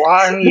review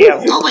on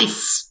Yelp. Oh,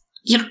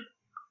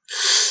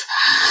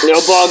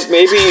 Nilbog,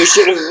 maybe you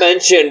should have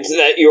mentioned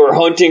that you were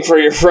hunting for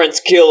your friend's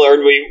killer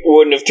and we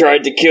wouldn't have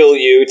tried to kill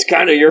you. It's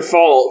kind of your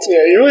fault.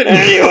 Yeah, you wouldn't.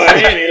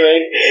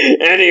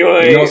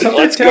 Anyway,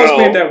 something tells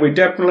me that we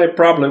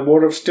probably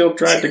would have still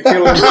tried to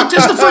kill him. Look,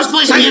 this is the first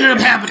place I ended up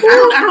happening.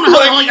 I don't know how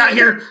the hell I got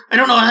here. I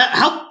don't know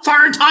how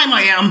far in time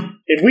I am.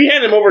 If we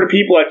hand him over to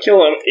people that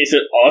kill him, is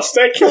it us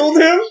that killed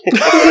him?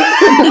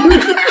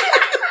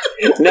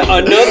 Now,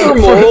 another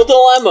moral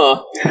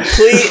dilemma.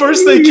 Please.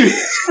 First they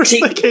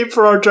came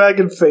for our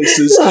dragon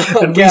faces,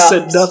 and we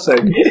said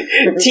nothing.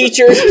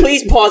 Teachers,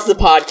 please pause the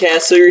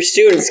podcast so your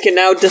students can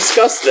now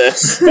discuss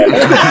this.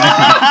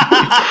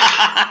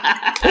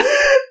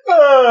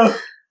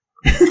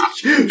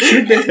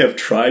 Should they have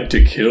tried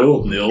to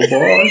kill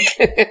Nilbog?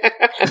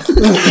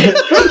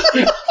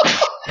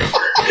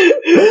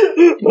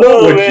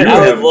 Oh man,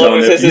 I would love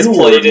if this is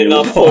played in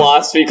a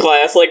philosophy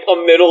class, like a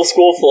middle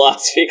school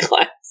philosophy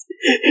class.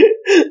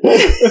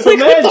 If a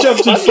man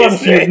jumped in front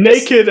of you,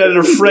 naked and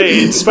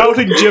afraid,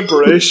 spouting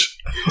gibberish,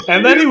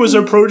 and then he was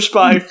approached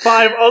by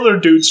 5 other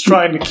dudes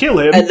trying to kill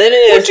him, and then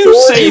an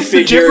authority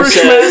figure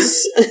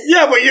says,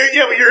 Yeah, but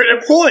you're an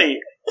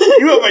employee.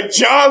 You have a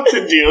job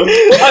to do.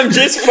 I'm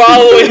just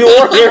following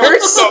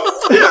orders.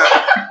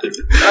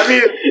 I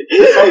mean,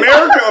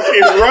 America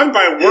is run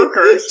by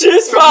workers.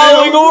 Just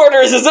following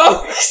orders is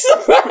always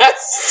the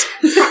best.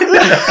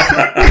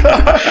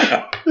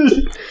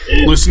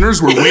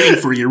 Listeners, we're waiting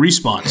for your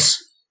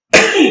response.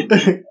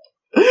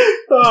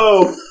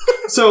 Oh,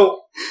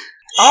 so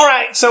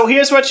alright, so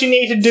here's what you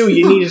need to do.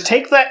 You need to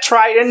take that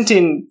trident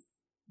in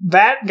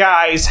that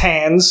guy's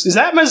hands. Is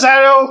that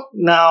Mazzetto?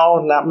 No,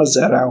 not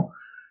Mazzetto.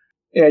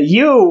 Yeah,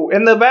 you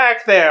in the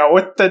back there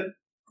with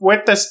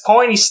this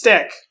pointy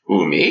stick.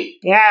 Who, me?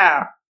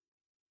 Yeah.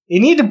 You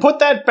need to put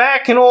that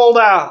back in old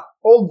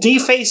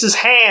D-Face's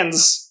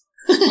hands.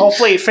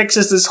 Hopefully it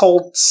fixes this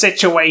whole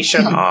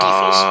situation. Do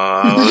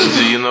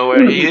you know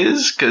where he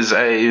is? Because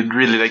I'd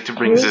really like to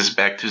bring this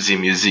back to the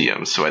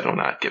museum so I do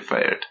not get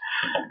fired.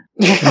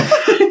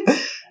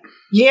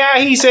 Yeah,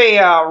 he's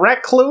a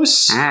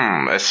recluse.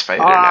 A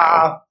spider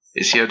now.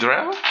 Is he a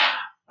drow?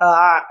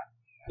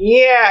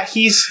 Yeah,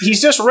 he's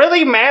just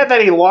really mad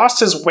that he lost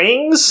his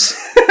wings.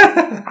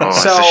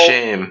 It's a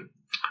shame.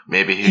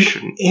 Maybe he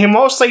shouldn't. He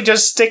mostly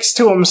just sticks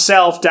to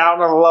himself down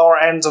to the lower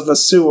ends of the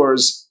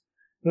sewers.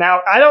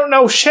 Now, I don't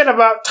know shit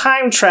about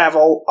time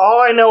travel.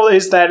 All I know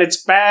is that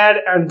it's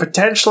bad and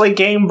potentially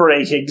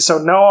game-breaking, so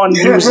no one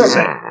uses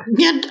it.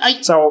 Yeah,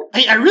 I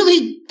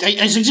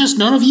suggest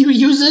none of you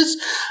use this.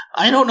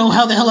 I don't know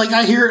how the hell I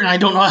got here, and I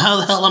don't know how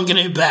the hell I'm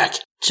gonna get back.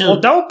 So, well,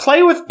 don't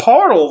play with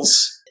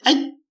portals.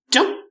 I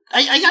got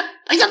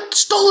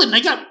stolen.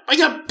 I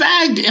got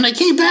bagged, and I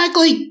came back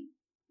like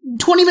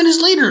 20 minutes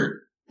later.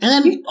 And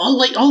then you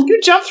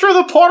jumped through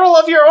the portal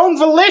of your own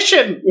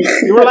volition.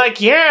 You were like,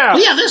 yeah,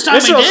 well, yeah, this time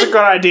this was a good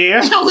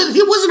idea. No,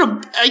 it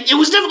wasn't it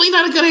was definitely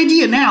not a good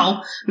idea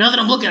now that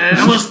I'm looking at it.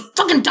 I was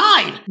fucking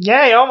died.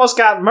 Yeah, you almost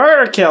got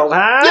murder killed,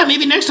 huh? Yeah,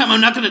 maybe next time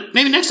I'm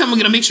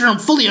gonna make sure I'm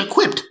fully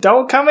equipped.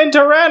 Don't come into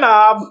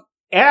Renob.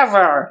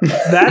 Ever.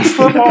 That's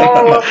the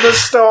moral of the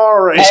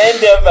story.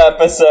 End of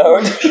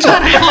episode.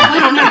 God, I hope I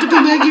don't have to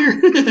come back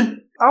here.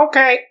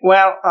 Okay,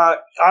 well,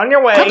 on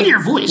your way. Come to your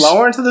voice.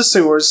 Lower into the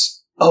sewers.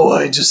 Oh,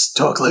 I just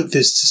talk like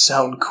this to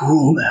sound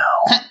cool now.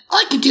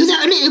 I could do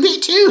that a little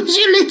bit too.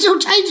 See a little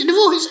change in the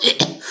voice.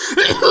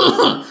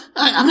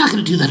 I'm not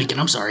going to do that again.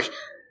 I'm sorry.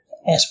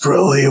 That's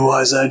probably a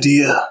wise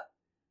idea.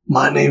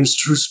 My name's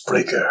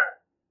Trucebreaker.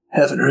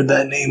 Haven't heard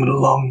that name in a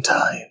long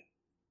time.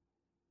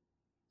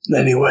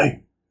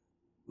 Anyway,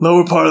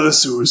 lower part of the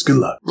sewers. Good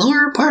luck.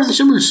 Lower part of the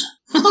sewers.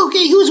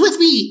 Okay, who's with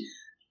me?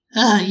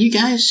 You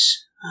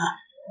guys.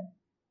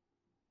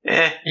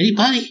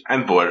 Anybody?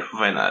 I'm bored.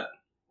 Why not?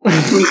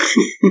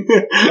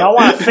 Y'all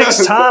want to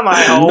fix time,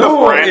 I hope.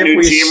 No, if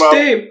we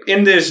stay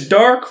in this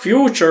dark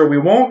future, we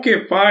won't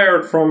get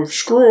fired from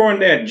screwing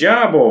that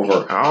job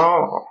over.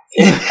 Oh.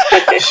 You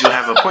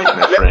have a point,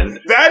 my friend.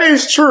 That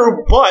is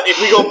true, but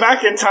if we go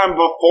back in time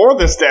before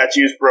the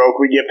statues broke,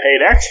 we get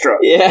paid extra.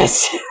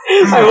 Yes.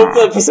 I hope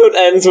the episode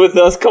ends with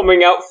us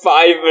coming out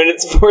 5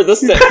 minutes before the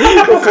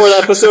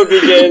episode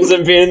begins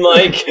and being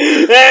like,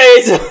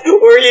 hey,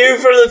 we're you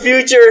from the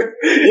future.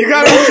 You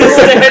gotta kill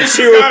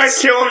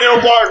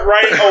Nilbog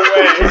right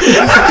away.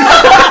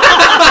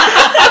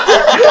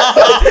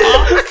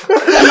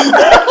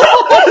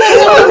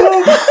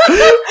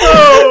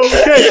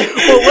 Okay,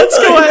 well, let's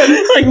go ahead.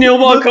 Like,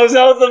 Nilbog comes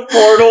out of the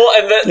portal,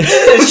 and then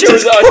it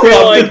shows us,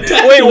 we're like,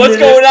 wait, what's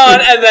going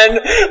on? And then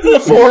the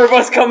four of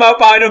us come out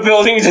behind a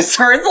building and just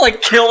start,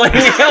 like, killing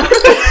him.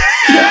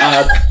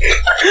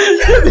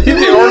 The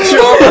orcs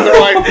show up and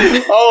they're like,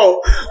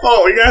 oh,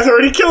 you guys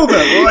already killed him.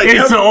 We're like,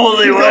 it's the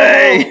only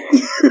way.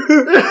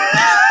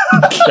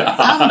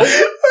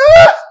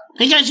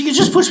 Hey guys, you can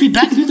just push me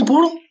back through the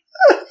portal?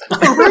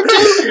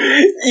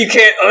 You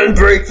can't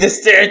unbreak the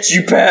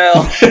statue,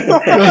 pal.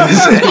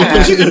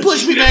 But you can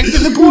push me back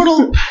through the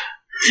portal.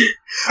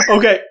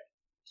 Okay,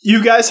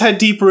 you guys head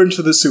deeper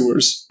into the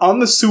sewers. On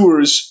the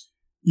sewers,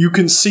 you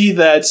can see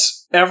that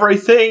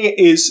everything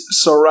is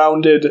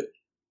surrounded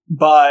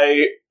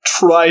by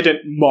trident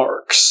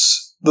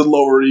marks the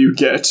lower you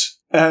get.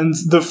 And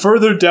the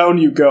further down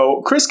you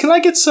go... Chris, can I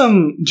get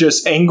some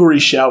just angry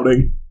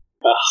shouting?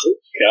 Oh,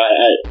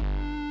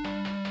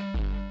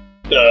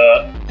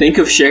 God. Think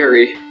of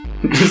Sherry.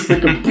 Just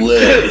think of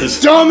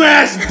Blizz.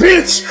 Dumbass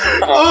bitch!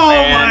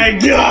 Oh my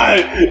god!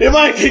 If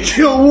I could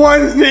kill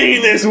one thing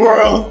in this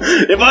world,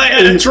 if I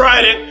had a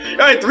trident,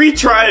 I had 3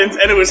 tridents,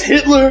 and it was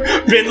Hitler,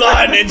 Bin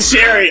Laden, and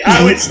Sherry,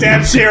 I would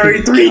stab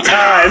Sherry 3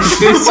 times.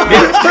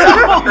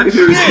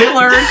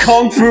 Hitler,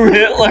 Kung Fu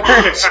Hitler.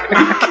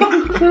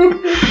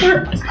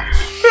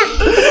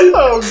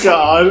 Oh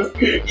god.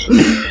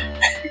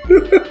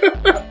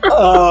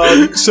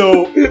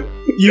 So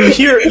you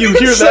hear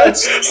that.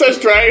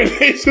 Such Dragon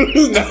Face who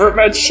has never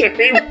met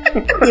Sherry.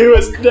 He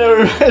was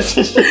never met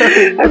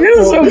Sherry. I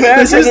feel so bad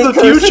this for is the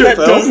future that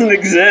though. Doesn't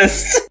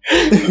exist.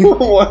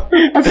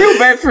 I feel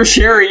bad for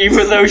Sherry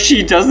even though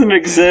she doesn't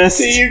exist.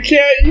 See, you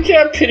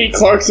can't pity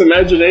Clark's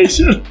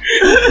imagination.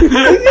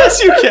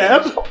 Yes, you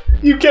can.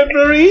 You can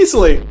very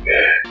easily.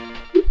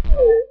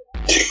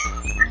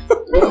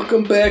 Oh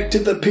Welcome back to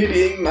the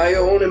Pitying My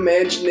Own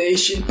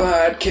Imagination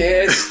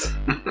podcast.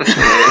 Boy,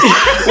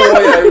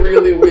 I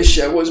really wish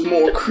I was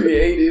more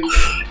creative.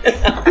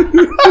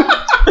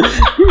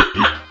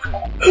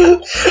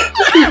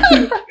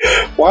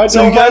 Why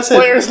So don't you my guys had-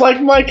 players like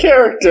my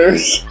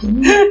characters?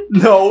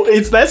 No,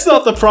 that's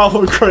not the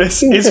problem,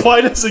 Chris. It's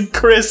why doesn't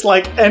Chris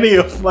like any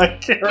of my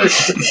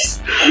characters?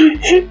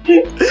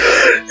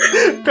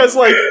 Because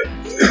like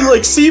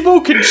Sibo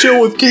can chill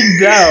with King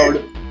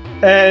Down,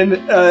 and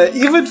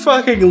even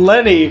fucking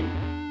Lenny,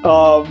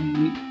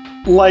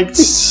 liked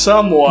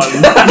someone.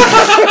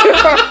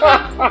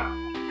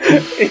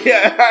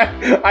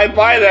 Yeah, I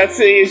buy that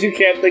seeing as you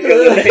can't think of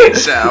the name.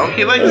 Sal.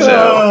 He likes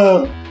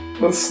Sal.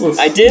 Let's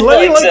I did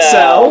Lenny like likes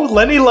Sal. Sal.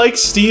 Lenny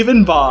likes Steve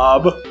and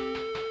Bob.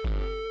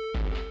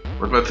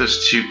 What about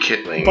those two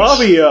kitlings?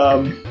 Bobby,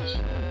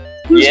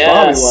 who's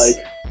Yes. Bobby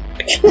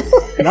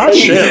like? Not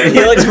Sherry.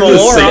 He likes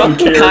Melora, same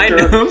kind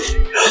character. of.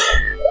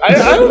 I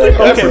don't think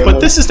Okay, but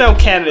this is now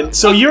canon,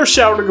 so you're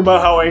shouting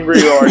about how angry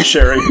you are,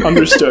 Sherry.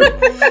 Understood.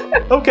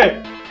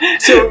 Okay,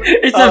 so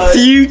It's a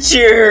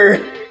future.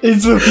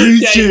 it's the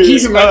future. Yeah,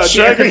 he's about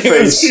sharing in the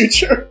Dragonface.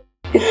 future.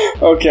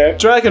 Okay.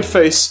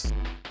 Dragonface.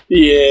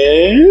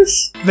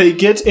 Yes. They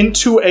get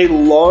into a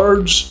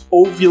large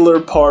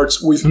ovular part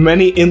with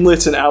many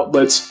inlets and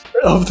outlets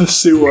of the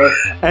sewer,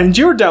 and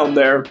you're down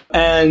there,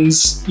 and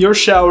you're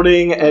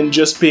shouting and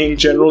just being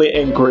generally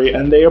angry,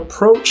 and they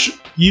approach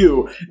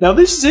you. Now,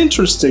 this is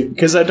interesting,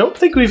 because I don't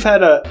think we've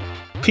had a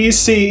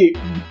PC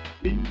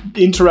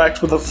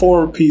interact with a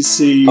former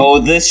PC. Oh,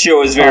 this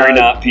show is very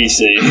not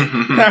PC.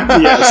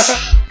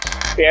 Yes.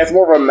 Yeah, it's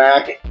more of a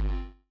Mac.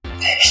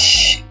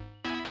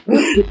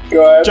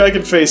 Go ahead.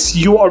 Dragonface,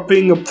 you are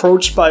being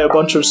approached by a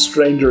bunch of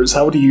strangers.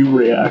 How do you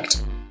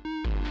react?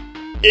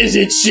 Is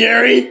it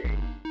Sherry?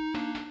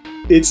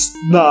 It's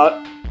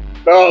not.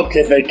 Oh,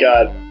 okay, thank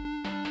God.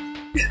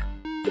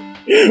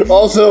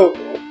 Also,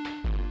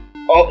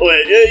 oh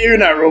wait, you're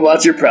not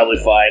robots. You're probably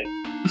fine.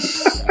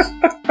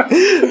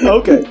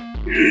 Okay.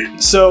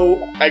 So,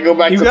 I go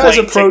back you to guys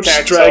playing approach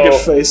tic-tac-toe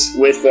Dragonface.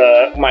 with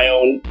my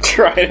own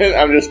trident.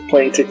 I'm just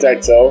playing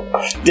tic-tac-toe.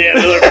 Damn,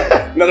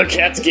 another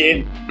cat's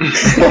game.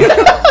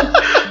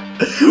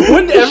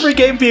 Wouldn't every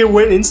game be a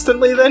win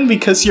instantly then,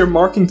 because you're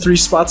marking 3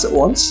 spots at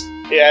once?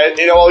 Yeah,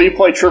 you know, while you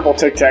play triple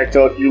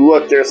tic-tac-toe, if you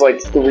look, there's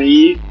like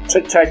 3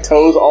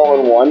 tic-tac-toes all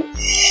in one.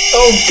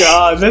 Oh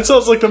god, that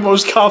sounds like the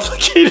most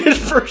complicated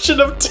version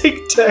of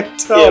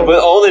tic-tac-toe. Yeah, but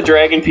all the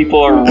dragon people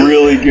are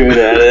really good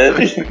at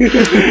it.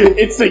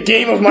 It's the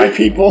game of my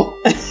people.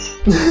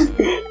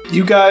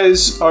 You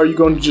guys, are you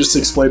going to just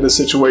explain the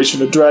situation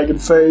to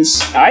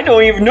Dragonface? I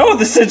don't even know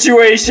the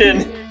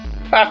situation.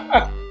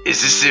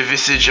 Is this the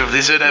visage of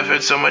Lizard I've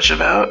heard so much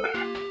about?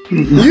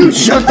 You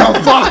shut the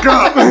fuck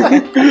up!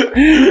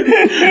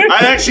 I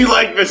actually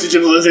like Visage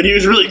of the Lizard. He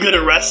was really good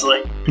at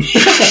wrestling.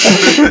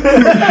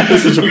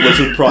 Visage of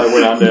Lizard probably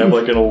went on to have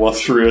like an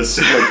illustrious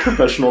like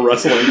professional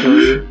wrestling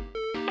career.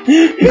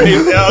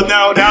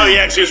 Now he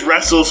actually just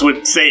wrestles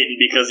with Satan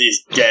because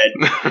he's dead.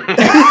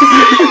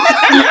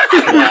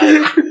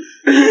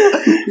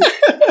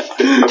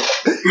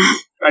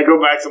 I go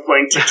back to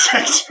playing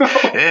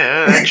tic-tac-toe.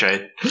 Yeah, that's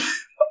right.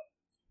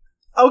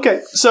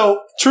 Okay,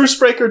 so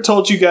Trucebreaker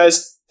told you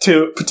guys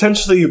to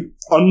potentially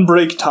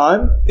unbreak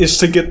time is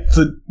to get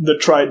the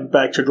trident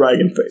back to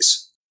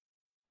Dragonface.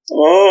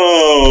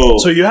 Oh.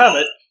 So you have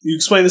it. You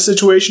explain the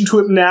situation to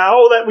him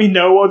now that we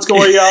know what's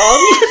going on?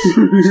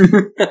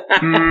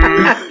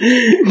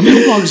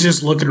 Nilbog's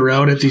just looking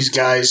around at these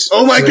guys.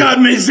 Oh my god,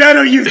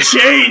 Mizzetto, you've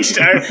changed!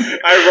 I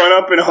run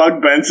up and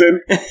hug Benson.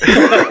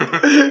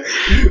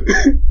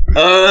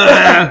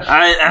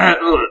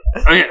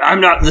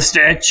 I'm not the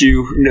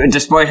statue,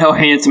 despite how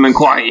handsome and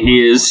quiet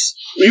he is.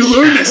 You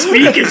learned to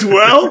speak as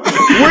well?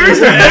 Where's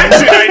the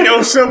accent I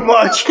know so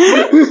much?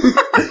 I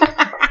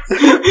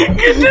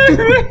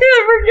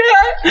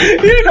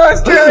forgot. You had an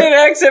Australian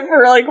accent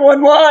for like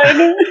one line.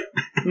 And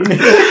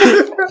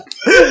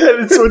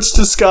it switched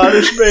to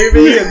Scottish,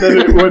 maybe, and then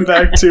it went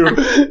back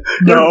to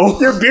no.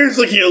 Your beard's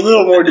looking a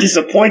little more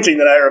disappointing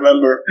than I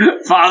remember.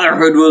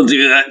 Fatherhood will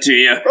do that to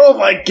you. Oh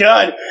my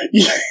god.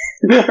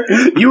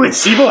 You and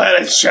Sibo had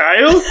a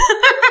child?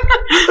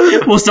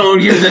 Will someone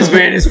give this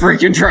man his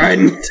freaking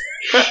trident?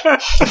 He's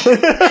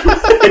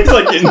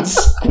like getting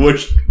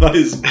squished by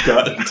his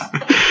gut.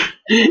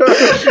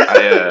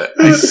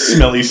 His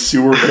smelly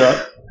sewer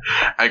gut.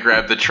 I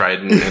grab the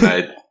trident and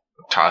I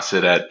toss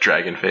it at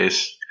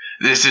Dragonface.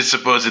 This is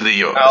supposedly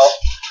yours.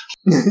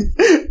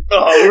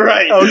 Oh,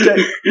 right. Okay.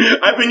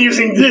 I've been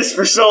using this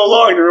for so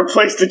long to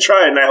replace the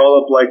trident. I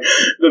hold up, like,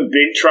 the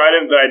big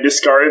trident that I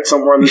discarded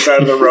somewhere on the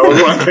side of the road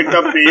when I picked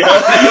up the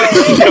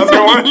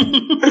other one.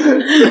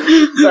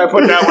 So I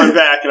put that one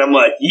back, and I'm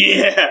like,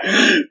 yeah.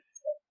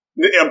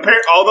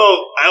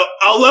 Although,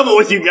 I'll level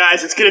with you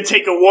guys, it's going to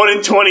take a 1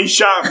 in 20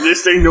 shot for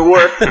this thing to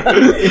work. And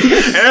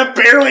that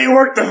barely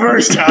worked the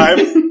first time.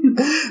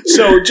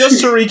 So,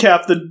 just to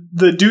recap,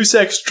 the Deus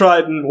Ex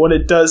Trident, what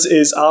it does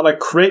is, on a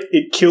crit,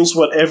 it kills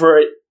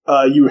whatever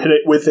you hit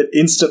it with it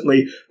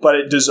instantly, but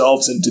it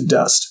dissolves into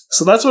dust.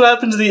 So that's what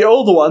happened to the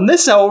old one.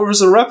 This, however,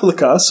 is a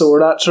replica, so we're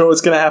not sure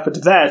what's going to happen to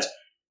that.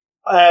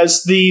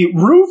 As the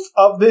roof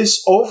of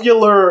this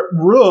ovular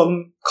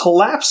room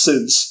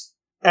collapses,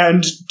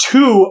 and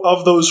 2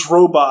 of those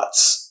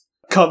robots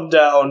come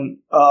down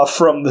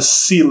from the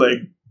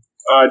ceiling.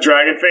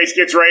 Dragonface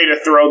gets ready to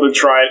throw the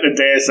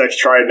Deus Ex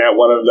Trident at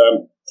one of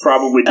them.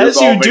 Probably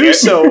dissolving As you do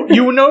so,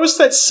 you notice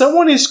that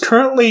someone is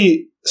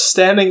currently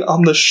standing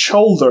on the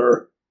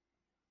shoulder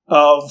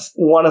of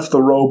one of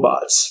the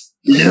robots.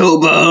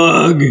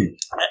 Nilbog!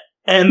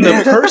 And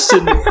the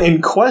person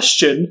in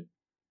question,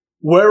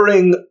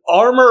 wearing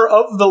armor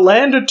of the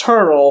Land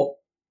Eternal,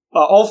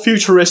 all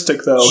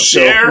futuristic though,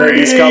 Sherry! So maybe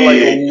it's got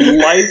like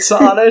lights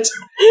on it,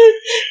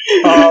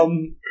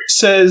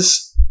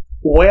 says,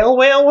 well,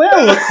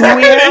 look who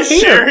we have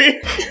here. Sherry!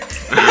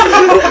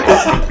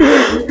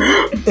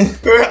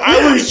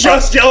 I was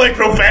just yelling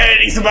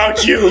profanities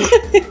about you.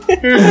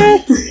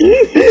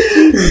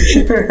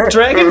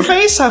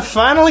 Dragonface, I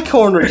finally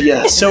cornered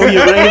you. So you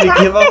ready to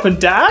give up and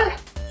die?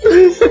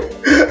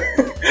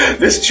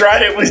 This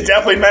trident was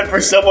definitely meant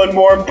for someone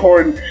more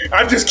important.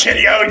 I'm just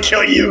kidding. I would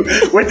kill you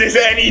with this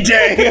any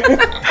day.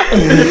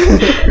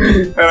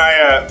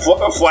 And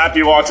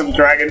Flappy walks up to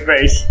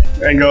Dragonface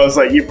and goes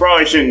like, "You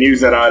probably shouldn't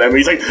use that on him."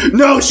 He's like,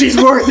 "No, she's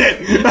worth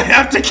it. I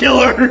have to kill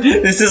her."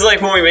 This is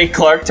like when we make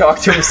Clark talk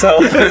to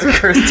himself.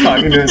 Chris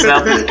talking to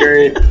himself is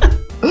great.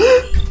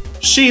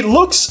 She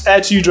looks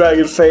at you,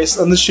 Dragonface,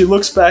 and then she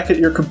looks back at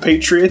your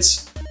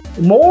compatriots.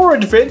 More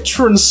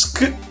adventure and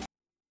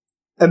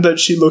and then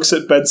she looks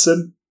at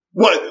Benson.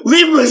 What?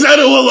 Leave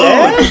Mazzetto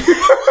alone!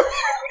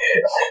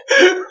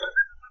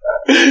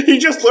 He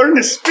just learned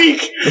to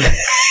speak.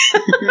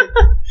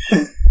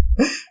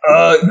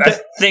 I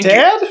think...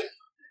 Dad?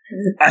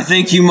 I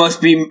think you must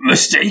be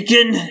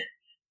mistaken.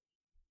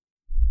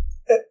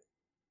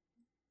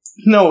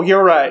 No,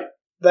 you're right.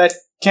 That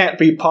can't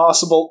be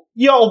possible.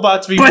 Y'all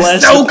about to be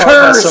blasted Bestow apart by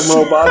curse!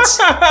 some robots.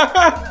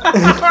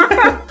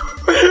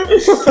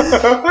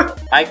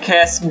 I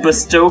cast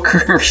Bestow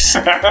Curse.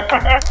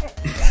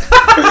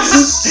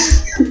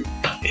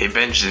 Hey,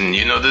 Benjamin,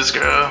 you know this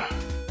girl?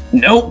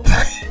 Nope.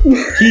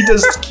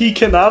 He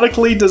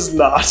canonically does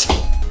not.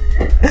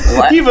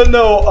 What? Even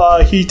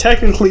though he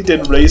technically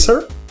did raise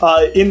her.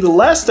 In the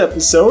last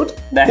episode,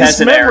 That has his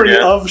an memory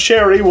area. of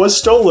Sherry was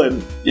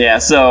stolen. Yeah,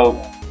 so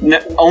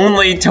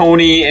only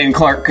Tony and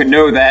Clark could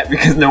know that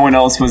because no one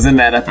else was in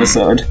that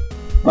episode.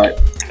 But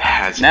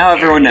now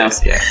everyone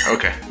knows. Yeah,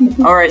 okay.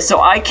 Alright, so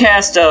I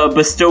cast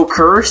Bestow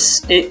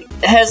Curse. It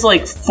has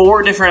like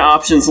 4 different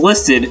options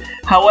listed.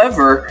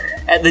 However,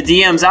 at the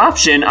DM's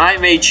option, I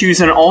may choose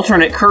an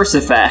alternate curse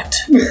effect.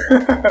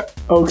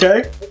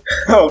 Okay.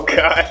 Oh,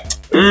 God.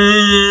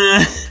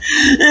 I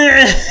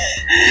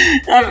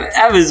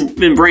was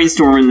been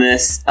brainstorming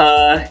this.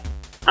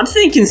 I'm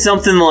thinking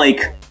something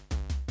like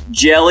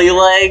jelly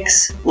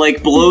legs,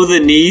 like below the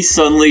knee.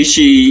 Suddenly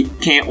she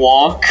can't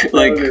walk.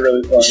 Like That would be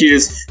really fun. she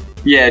just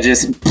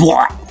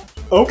blah.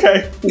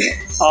 Okay.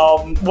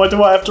 What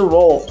do I have to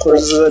roll? Or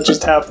does that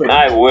just happen?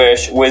 I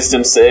wish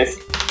wisdom save.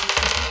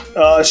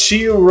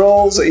 She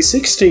rolls a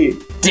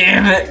 16.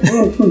 Damn it!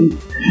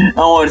 I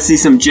want to see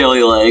some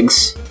jelly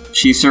legs.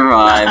 She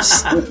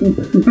survives.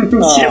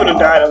 She would have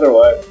died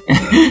otherwise.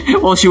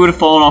 Well, she would have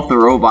fallen off the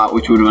robot,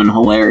 which would have been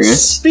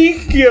hilarious.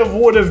 Speaking of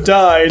would have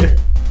died,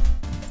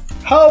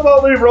 how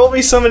about we roll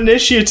me some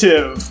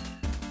initiative?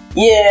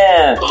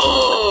 Yeah.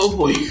 Oh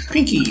boy,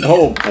 Pinky.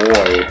 Oh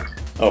boy.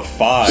 A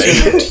 5.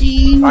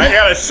 17. I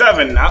got a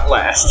 7, not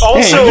last.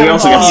 Also, Hey, we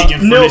also got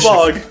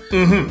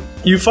Nilbog,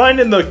 you find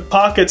in the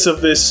pockets of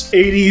this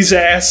 80s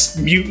ass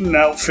mutant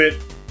outfit,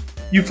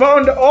 you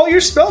found all your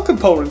spell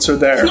components are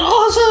there.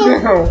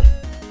 Awesome.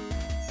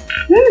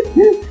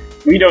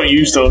 We don't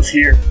use those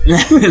here.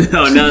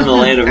 No, not in the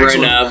land of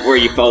Renob, where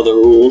you follow the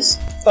rules.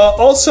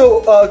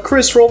 Also,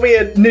 Chris, roll me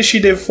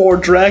initiative for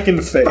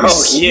Dragonface.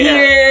 Oh, yeah.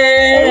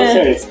 I wish I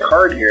had his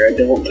card here. I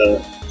don't,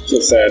 so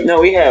sad.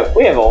 No, we have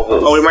all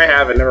those. Oh, we might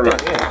have it. Never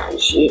mind. Yeah,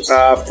 shit.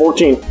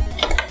 14.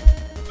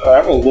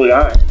 That one's really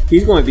high.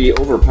 He's going to be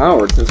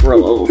overpowered since we're at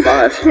level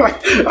 5.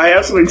 I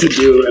have something to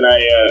do, and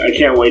I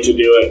can't wait to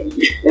do it.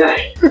 Yeah,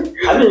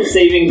 I've been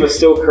saving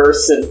Bestow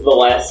Curse since the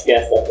last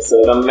guest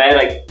episode. I'm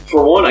mad.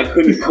 For one, I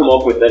couldn't come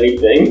up with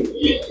anything.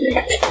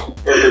 And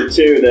for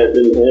 2, that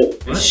didn't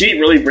hit. This sheet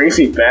really brings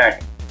me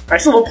back. I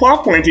still have a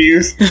plot point to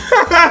use.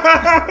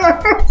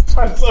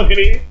 I'm so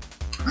giddy.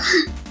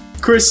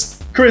 Chris,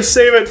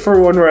 save it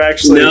for when we're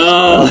actually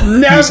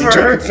using Never!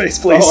 Dragonface,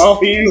 please. Oh, I'll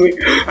be using.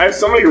 I have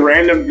so many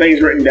random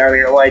things written down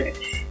here, like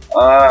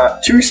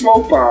 2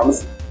 smoke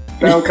bombs.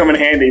 That'll come in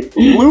handy.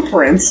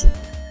 Blueprints.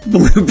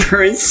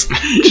 Blueprints.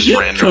 Just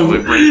random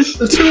blueprints.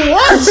 2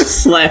 what?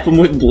 Slap him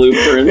with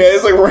blueprints. Yeah,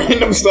 it's like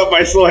random stuff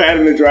I still had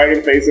in the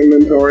Dragonface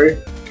inventory.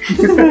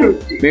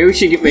 Maybe we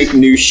should make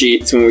new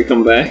sheets when we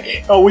come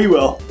back. Oh, we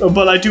will.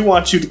 But I do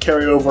want you to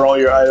carry over all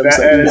your items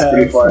that you is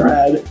pretty have fun.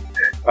 had.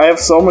 I have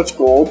so much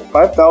gold.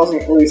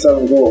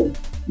 5,047 gold.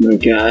 Oh my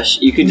gosh,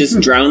 you could just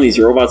drown these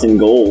robots in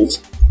gold.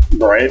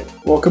 Right?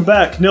 Welcome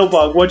back.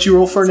 Nilbog, what'd you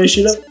roll for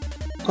initiative?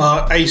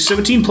 A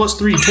 17 plus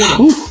 3,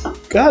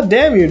 20. God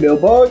damn you,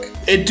 Nilbog.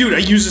 And dude, I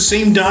use the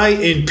same die,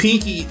 and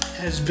Pinky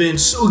has been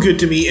so good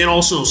to me, and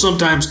also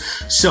sometimes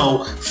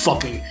so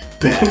fucking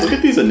bad. Look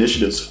at these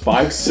initiatives: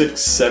 5, 6,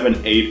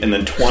 7, 8, and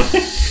then 20.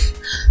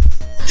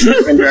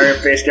 And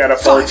Dragonface got a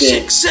 14. 5,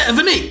 6,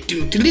 7, 8.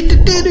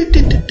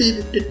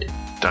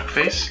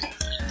 Duckface?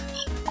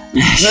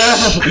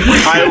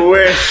 I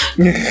wish.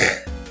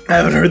 I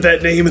haven't heard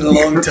that name in a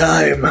long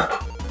time.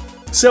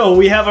 So,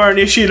 we have our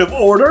initiative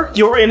order.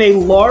 You're in a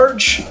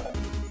large,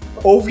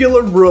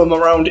 ovular room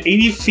around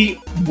 80 feet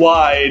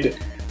wide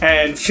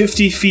and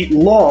 50 feet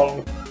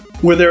long,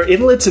 where there are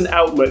inlets and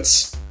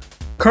outlets.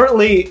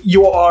 Currently,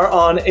 you are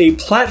on a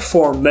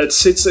platform that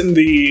sits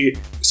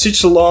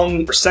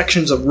along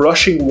sections of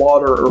rushing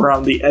water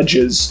around the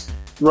edges,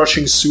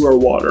 rushing sewer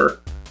water,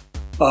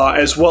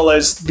 as well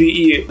as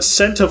the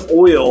scent of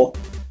oil.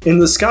 In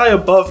the sky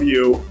above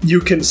you, you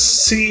can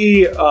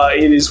see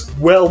it is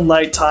well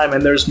nighttime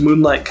and there's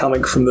moonlight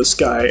coming from the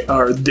sky,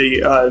 or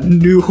the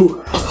new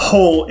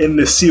hole in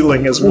the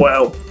ceiling as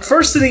well.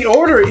 First in the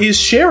order is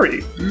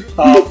Sherry,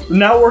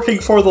 now working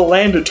for the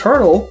Land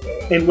Eternal,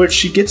 in which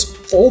she gets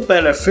full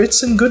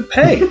benefits and good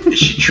pay. Is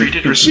she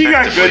treated respectfully? She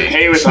got good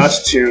pay with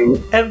us,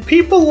 too. And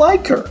people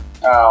like her.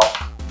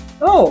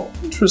 Oh,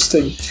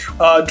 interesting.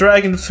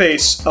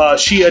 Dragonface,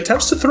 she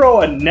attempts to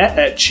throw a net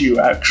at you,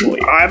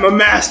 actually. I'm a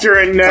master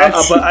in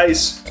nets. But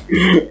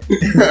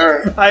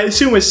I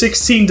assume a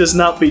 16 does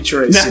not beat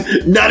your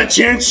AC. Not a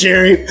chance,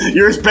 Sherry.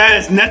 You're as bad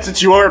as nets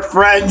that you aren't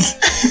friends.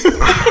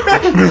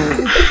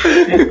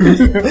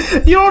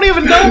 You don't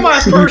even know my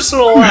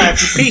personal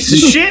life, you piece of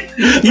shit.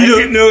 You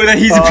don't know that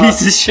he's a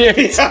piece of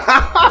shit.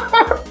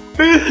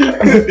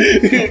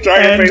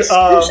 Dragonface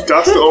scoops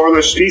dust over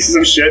those pieces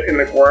of shit in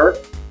the corner.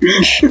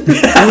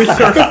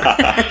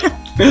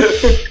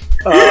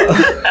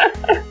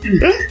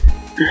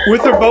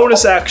 With her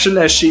bonus action,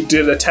 as she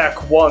did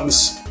attack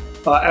once,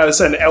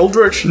 as an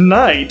Eldritch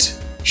Knight,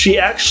 she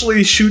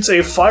actually shoots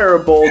a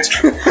firebolt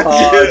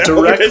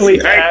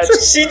directly at...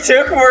 She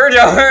took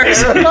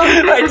Murdar's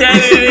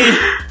identity!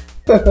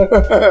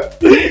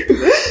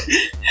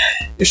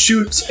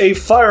 Shoots a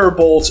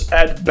firebolt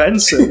at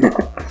Benson.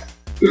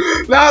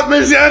 Not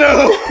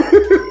Mazzetto!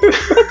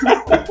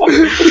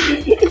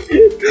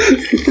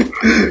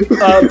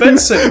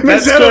 Benson,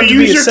 that's Mazzetto, going to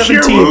be a use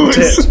your 17 cure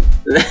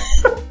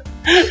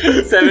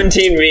hit.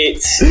 17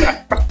 meets.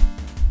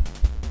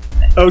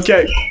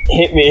 Okay.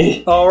 Hit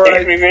me.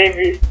 Alright. Hit me,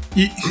 baby.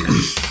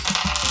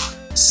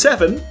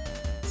 7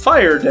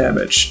 fire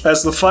damage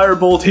as the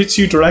firebolt hits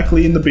you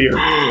directly in the beard.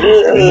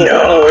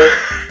 No.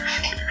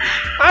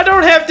 I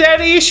don't have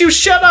daddy issues,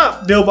 shut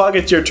up! Nilbog,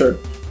 it's your turn.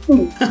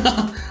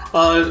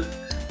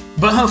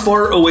 But how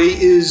far away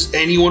is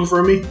anyone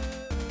from me?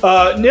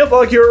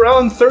 Nilbog, you're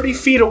around 30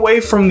 feet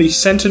away from the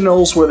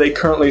sentinels where they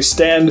currently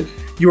stand.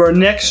 You are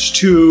next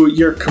to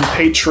your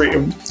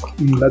compatriot.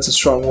 That's a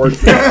strong word.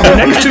 You're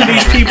next to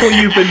these people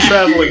you've been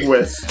traveling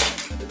with.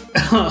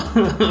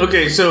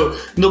 Okay, so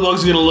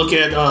Nilbog's gonna look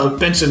at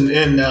Benson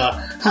and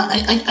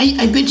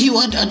I bid you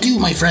adieu,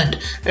 my friend.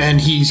 and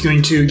he's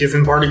going to give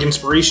him bardic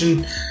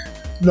inspiration,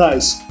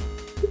 Nice.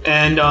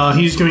 and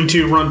he's going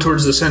to run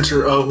towards the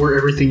center of where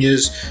everything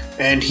is,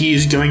 and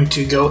he's going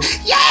to go,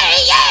 Yeah,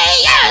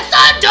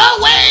 thunder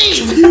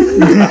wave!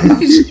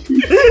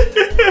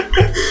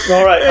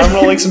 Alright, I'm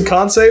rolling some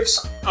con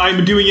saves.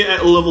 I'm doing it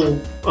at level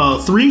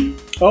 3.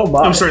 Oh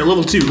my. I'm sorry,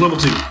 level 2.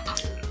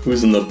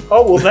 Who's in the...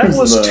 Oh, well, that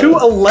was 2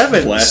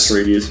 11s. blast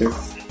radius here?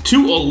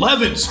 2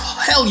 11s.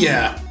 Hell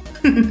yeah.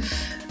 And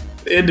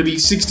to be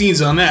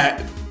 16s on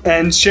that.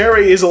 And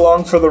Sherry is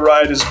along for the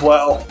ride as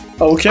well.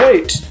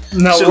 Okay,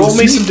 now So roll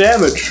me 3 some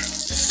damage.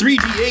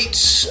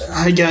 3d8s.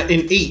 I got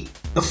an 8,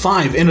 a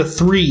 5, and a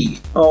 3.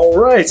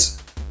 Alright.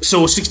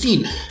 So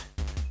 16.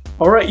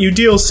 Alright, you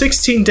deal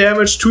 16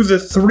 damage to the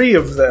 3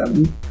 of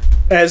them,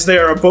 as they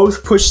are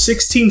both pushed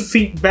 16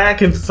 feet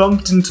back and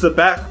thumped into the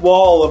back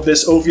wall of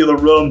this ovular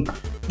room.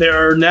 They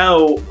are now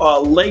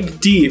leg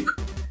deep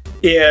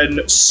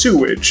in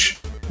sewage.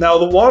 Now,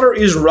 the water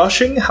is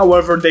rushing,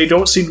 however, they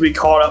don't seem to be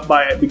caught up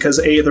by it because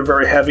A, they're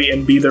very heavy,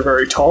 and B, they're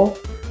very tall.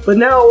 But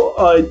now,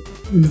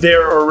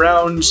 they're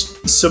around,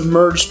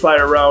 submerged by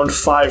around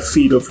 5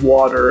 feet of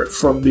water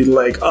from the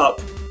leg up.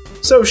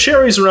 So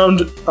Sherry's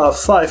around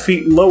 5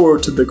 feet lower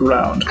to the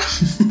ground.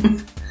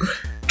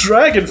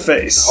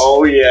 Dragonface.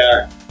 Oh,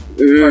 yeah.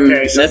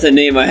 Okay, so, That's a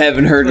name I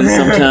haven't heard in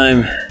some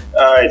time.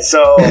 alright,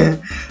 so...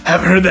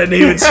 Haven't heard that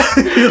name in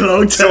a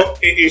long time. So,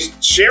 is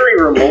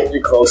Sherry remotely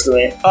close to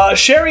me?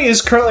 Sherry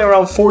is currently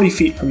around 40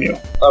 feet from you.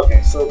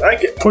 Okay, so I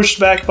get... Pushed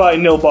back by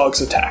Nilbog's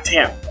attack.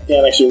 Damn, I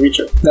can't actually reach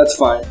her. That's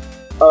fine.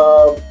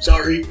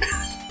 Sorry.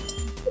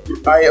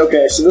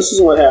 Okay, so this is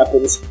what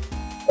happens.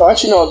 Oh,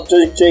 actually, no,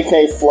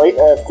 JK flight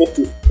at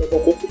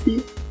 50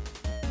 feet?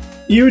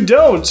 You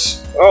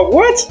don't. Oh,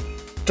 what?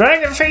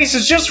 Dragonface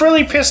is just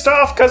really pissed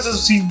off because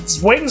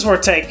his wings were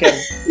taken.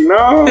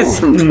 No. That's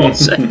some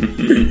bullshit.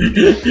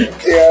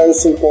 Yeah,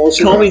 that's some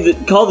bullshit.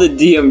 Call the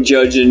DM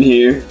judge in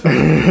here.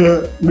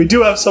 We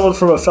do have someone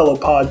from a fellow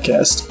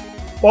podcast.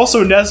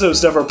 Also,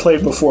 Nezo's never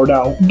played before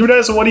now.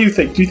 Nezo, what do you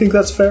think? Do you think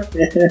that's fair?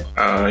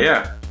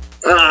 Yeah.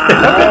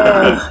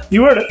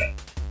 You heard it.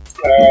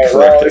 Alright, well,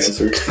 Correct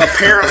there's answer.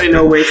 apparently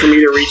no way for me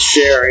to reach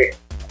Sherry,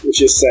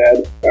 which is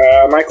sad.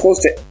 Am I close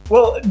to...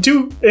 Well,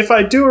 if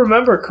I do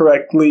remember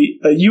correctly,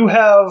 you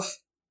have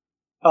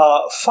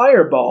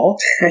Fireball.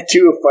 I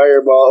do a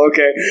fireball,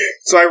 okay.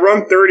 So I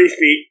run 30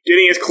 feet,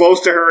 getting as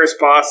close to her as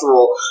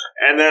possible,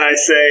 and then I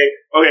say,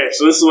 okay,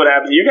 so this is what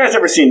happens. You guys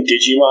ever seen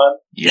Digimon?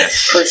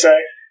 Yes. Per se?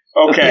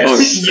 Okay.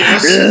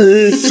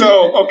 Yes.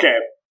 So, okay.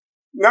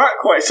 Not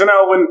quite. So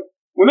now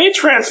when they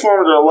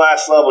transform to the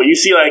last level, you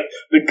see, like,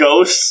 the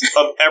ghosts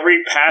of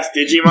every past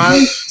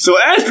Digimon. So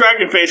as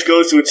Dragonface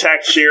goes to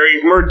attack Sherry,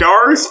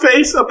 Murdar's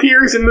face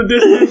appears in the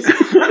distance,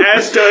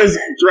 as does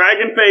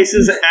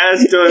Dragonface's,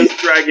 as does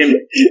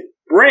Dragon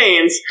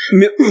Brains.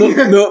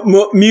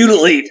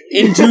 Mutilate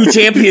into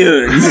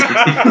champions.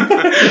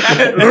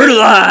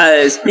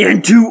 Fertilize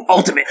into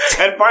ultimate.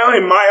 And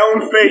finally, my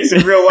own face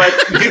in real life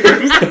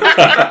appears.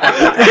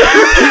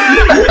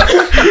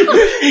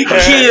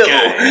 Kill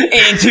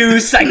into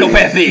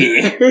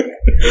psychopathy.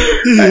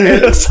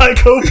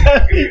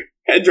 Psychopathy.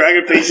 And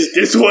Dragonface is,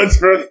 this one's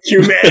for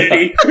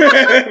humanity.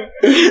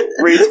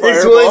 This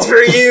one's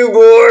for you,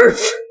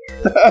 Morph.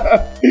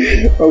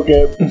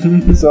 Okay,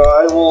 so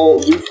I will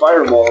do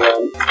Fireball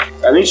then.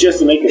 I think she has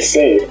to make a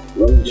save.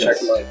 Let me check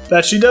my...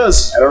 That she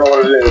does. I don't know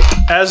what it is.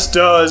 As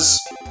does,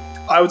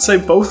 I would say,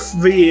 both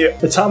the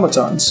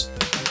automatons.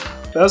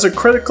 That was a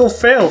critical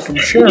fail from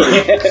Sherry.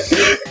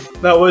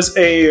 That was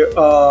a,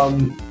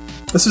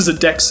 this is a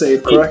dex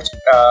save, correct?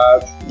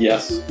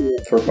 Yes.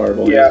 For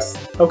Fireball. Yes.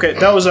 Okay,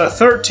 that was a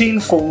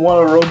 13 from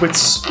one of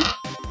Robit's,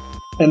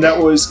 and that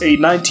was a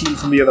 19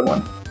 from the other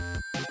one.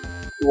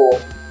 Cool.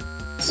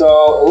 So,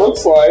 it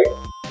looks like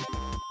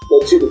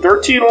the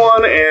 13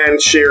 one and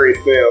Sherry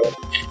failed.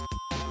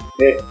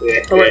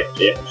 Alright.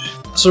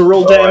 So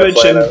roll damage,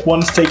 and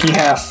one's taking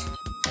half.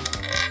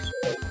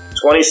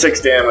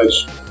 26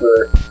 damage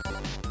for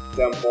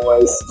them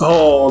boys.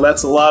 Oh,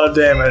 that's a lot of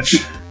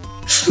damage.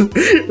 And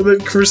then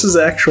Chris's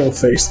actual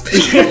face.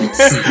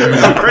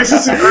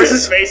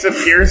 Chris's face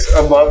appears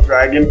above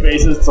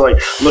Dragonface's to like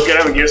look at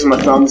him and gives him a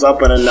thumbs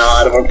up and a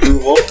nod of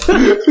approval.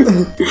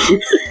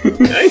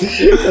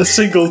 A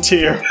single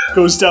tear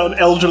goes down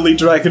elderly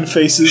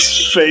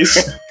Dragonface's face.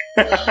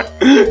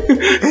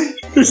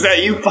 Is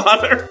that you,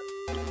 father?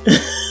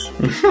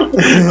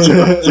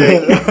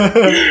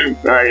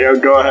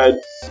 Alright, go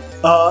ahead.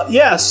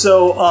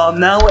 So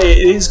now it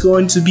is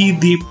going to be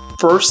the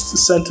first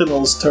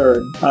Sentinel's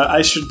turn.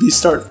 I should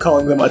start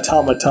calling them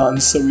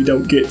automatons so we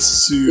don't get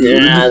sued.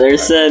 Yeah, they're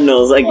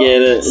Sentinels, I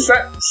get it.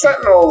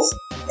 Sentinels,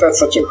 that's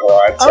such a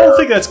broad term. I don't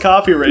think that's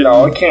copyrighted.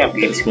 No, it can't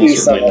be. It's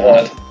most certainly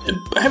not.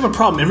 I have a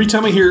problem. Every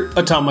time I hear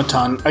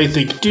automaton, I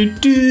think do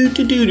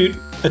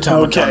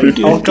automaton.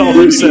 Okay, I'll call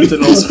them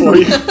Sentinels for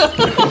you.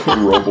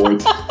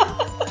 Roboids.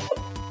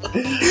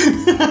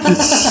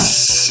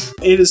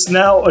 It is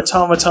now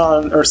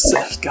automaton,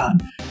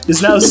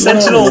 it's now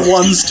Sentinel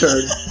 1's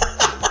turn.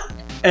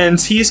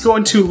 And he's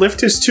going to lift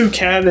his two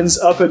cannons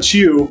up at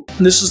you.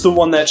 This is the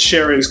one that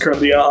Sherry is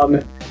currently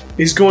on.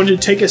 He's going to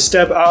take a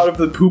step out of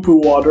the poo-poo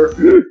water,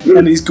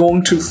 and he's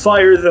going to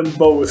fire them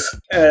both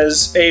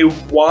as a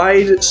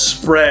wide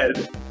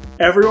spread.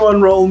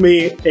 Everyone roll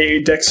me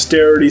a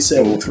dexterity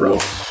saving throw.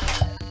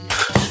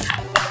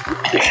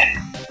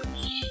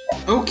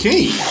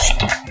 Okay.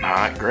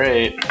 Not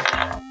great.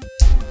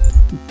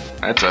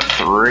 That's a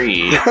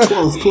 3.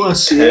 12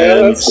 plus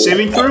that's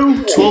saving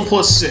throw. 12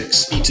 plus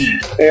 6. 18.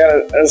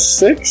 Yeah, a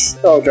 6?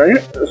 Oh, darn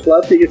it.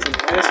 Flappy gets a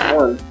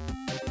 -1.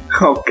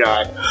 Oh,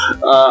 God.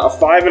 A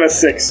 5 and a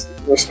 6,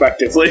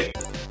 respectively.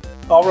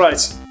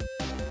 Alright.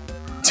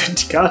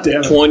 God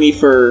damn it. 20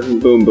 for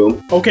Boom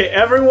Boom. Okay,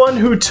 everyone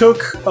who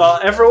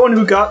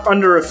got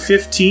under a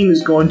 15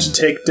 is going to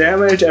take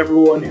damage.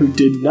 Everyone who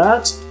did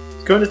not is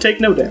going to take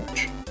no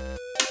damage.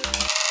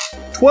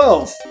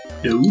 12.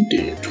 No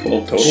damage.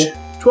 12 total.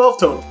 12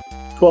 total.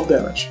 12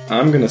 damage.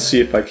 I'm gonna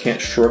see if I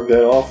can't shrug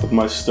that off with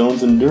my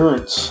stone's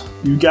endurance.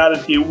 You got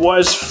it. It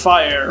was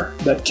fire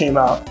that came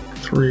out.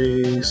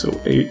 3, so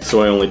 8.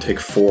 So I only take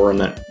 4, and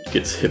that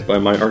gets hit by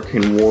my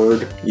arcane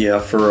ward. Yeah,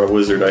 for a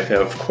wizard, I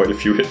have quite a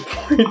few hit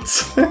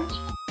points.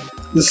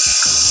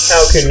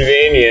 How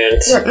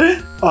convenient.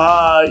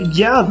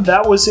 Yeah,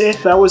 that was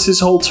it. That was his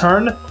whole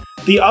turn.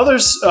 The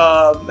others,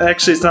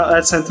 actually, it's not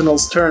that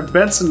Sentinel's turn.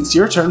 Benson, it's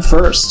your turn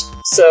first.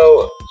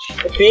 So,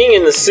 being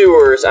in the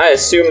sewers, I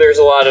assume there's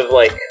a lot of,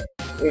 like,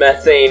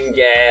 methane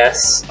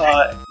gas.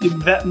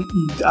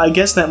 I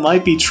guess that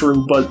might be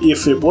true, but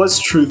if it was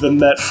true, then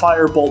that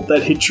firebolt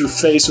that hit your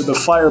face or the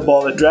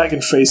fireball that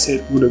Dragonface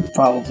hit would have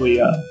probably,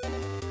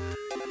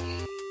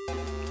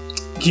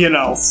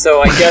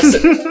 So I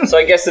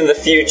guess in the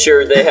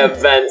future they have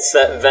vents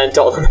that vent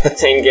all the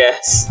methane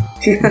gas.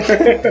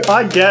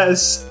 I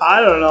guess.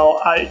 I don't know.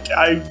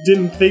 I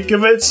didn't think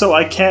of it, so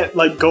I can't,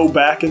 go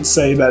back and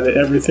say that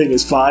everything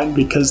is fine,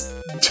 because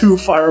 2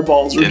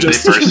 fireballs were Did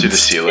just... they burst through the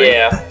ceiling?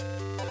 Yeah.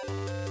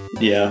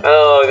 Yeah.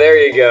 Oh, there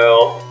you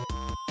go.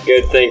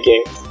 Good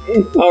thinking.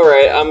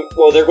 Alright,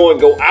 well, they're going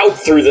to go out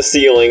through the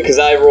ceiling, because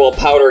I roll a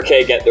powder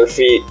keg at their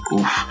feet.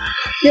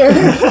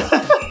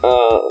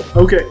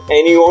 Okay.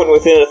 Anyone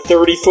within a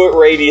 30-foot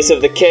radius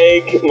of the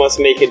keg must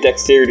make a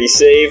dexterity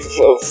save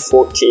of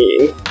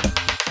 14.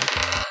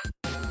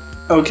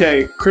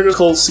 Okay,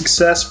 critical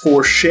success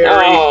for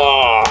Sherry.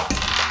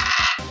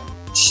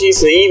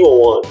 She's the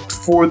evil one.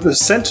 For the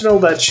sentinel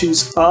that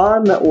she's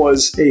on, that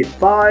was a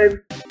 5.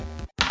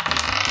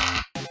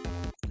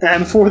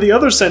 And for the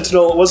other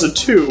sentinel, it was a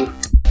 2.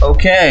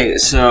 Okay,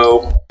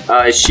 so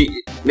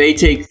they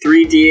take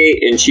 3d8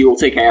 and she will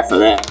take half of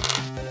that.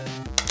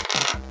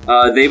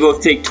 They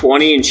both take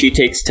 20 and she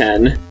takes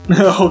 10.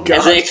 Oh god.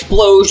 As an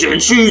explosion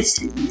shoots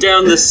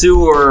down the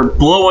sewer,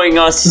 blowing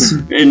us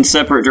in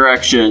separate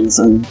directions,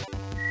 and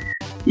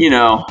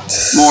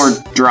more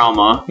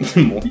drama.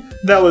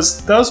 That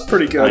was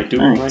pretty good. I do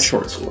with my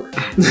short sword.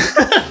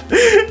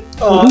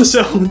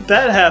 So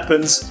that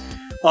happens.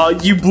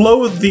 You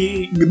blow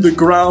the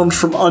ground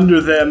from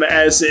under them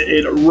as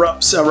it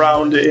erupts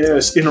around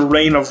in a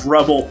rain of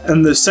rubble,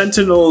 and the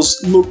sentinels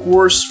look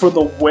worse for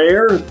the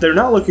wear. They're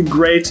not looking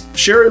great.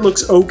 Sherry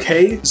looks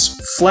okay.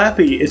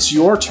 Flappy, it's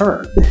your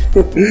turn.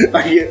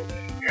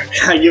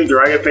 I give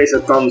Dragonface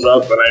a thumbs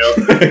up, and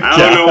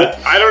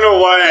I don't know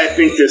why I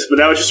think this, but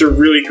that was just a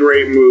really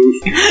great move.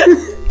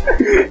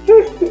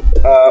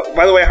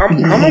 By the way, how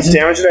much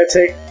damage did I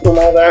take from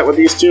all that with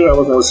these two? I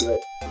wasn't listening.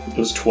 It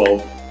was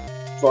 12.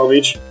 12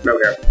 each?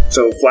 Okay.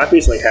 So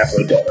Flappy's like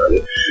halfway dead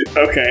already.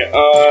 Okay,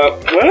 well,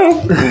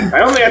 I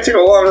don't think I took a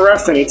long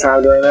rest any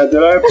time during that,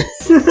 did I?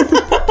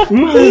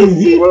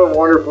 What a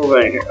wonderful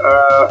thing.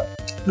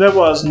 There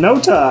was no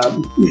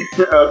time.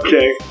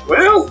 Okay,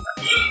 well,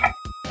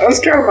 that was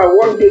kind of my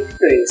one big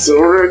thing, so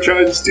we're going to try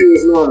to just do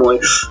this normally.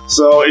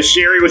 So, is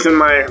Sherry within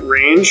my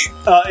range?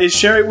 Is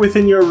Sherry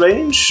within your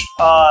range?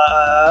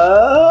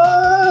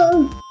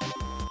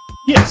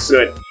 Yes.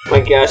 Good. My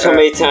gosh, how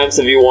many times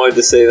have you wanted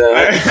to say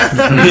that?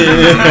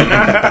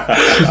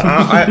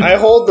 I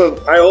hold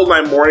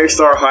my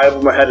Morningstar high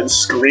above my head and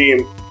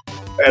scream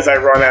as I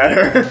run at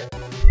her.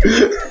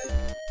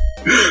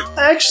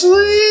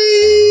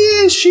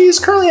 Actually, she's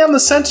currently on the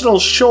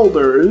Sentinel's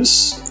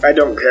shoulders. I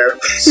don't care.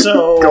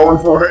 So going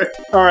for it.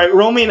 Alright,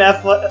 roll me in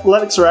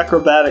athletics or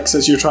acrobatics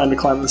as you're trying to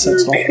climb the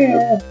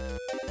Sentinel.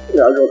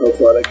 Yeah, I'll go with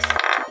athletics.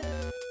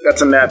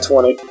 That's a nat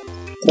 20.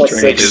 Plus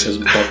Dragon 6. has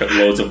bucket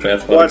loads of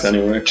athletics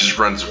anyway. Just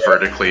runs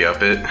vertically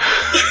up it.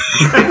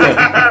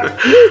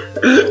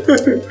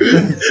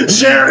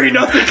 Sherry,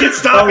 nothing can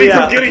stop me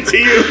from getting to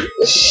you.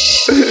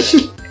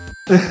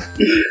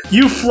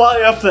 You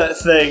fly up that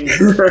thing.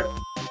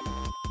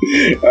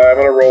 I'm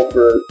gonna roll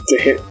to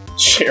hit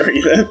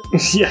Sherry then.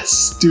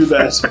 Yes, do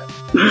that.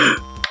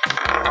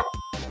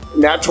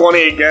 Nat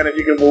 20 again, if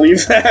you can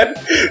believe that.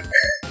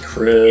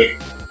 Crit.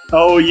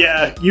 Oh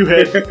yeah, you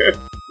hit.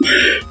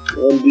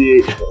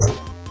 1d8.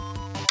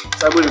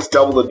 So I believe it's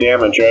double the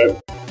damage, right?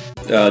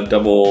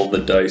 Double the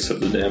dice of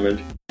the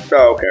damage.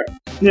 Oh, okay.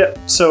 Yeah,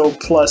 so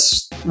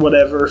plus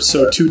whatever,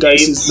 so 2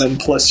 dice then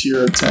plus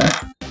your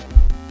attack.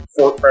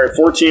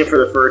 14 for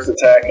the first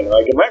attack, and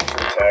I get my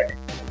extra attack.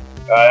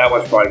 That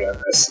one's probably gonna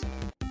miss.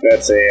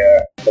 That's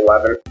a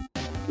 11.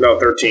 No,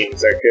 13.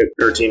 Is that good?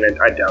 13,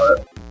 I doubt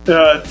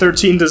it.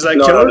 13, does that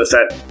kill her? No, does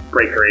that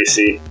break her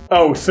AC?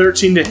 Oh,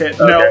 13 to hit.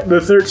 Okay. No, the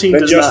 13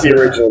 That's does just not the hit.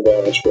 original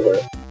damage for her.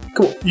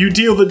 Cool. You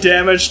deal the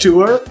damage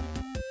to her,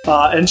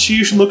 and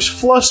she looks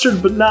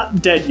flustered but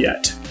not dead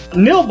yet.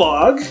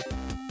 Nilbog.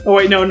 Oh,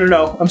 wait, no.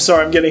 I'm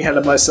sorry, I'm getting ahead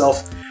of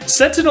myself.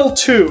 Sentinel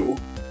 2.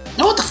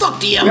 No, what the fuck,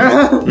 DM?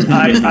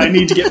 I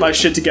need to get my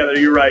shit together.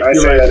 You're right. I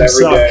You're say right. that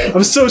every day.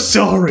 I'm so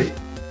sorry.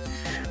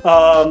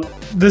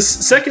 This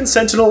second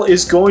Sentinel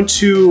is going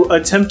to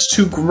attempt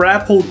to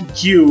grapple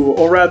you,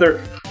 or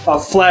rather,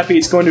 Flappy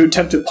is going to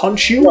attempt to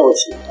punch you. No,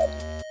 it's not.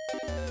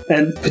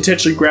 And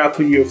potentially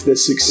grapple you if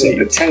this succeeds.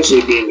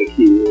 Potentially being the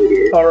key word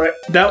here. Alright,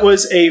 that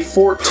was a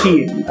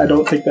 14. I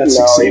don't think that No,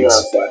 you're succeeds.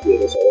 not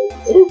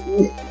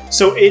Flappy.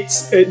 So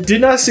it did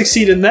not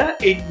succeed in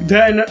that. It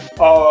then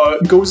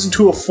goes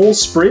into a full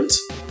sprint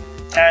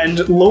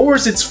and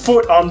lowers its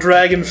foot on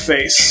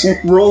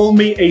Dragonface. Roll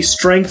me a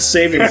strength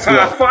saving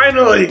throw.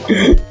 Finally!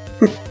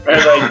 And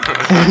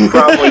I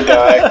probably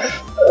die.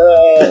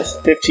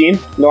 15?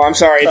 No, I'm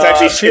sorry. It's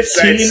actually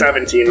 15. It's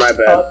 17. My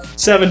bad.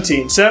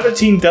 17.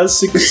 17 does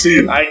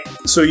succeed.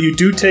 So you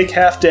do take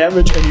half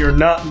damage and you're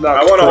not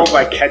knocked I want to prone. hope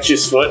I catch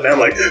his foot, and I'm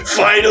like,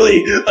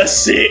 finally, a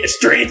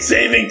straight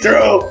saving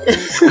throw.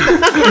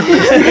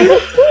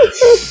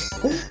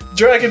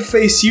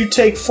 Dragonface, you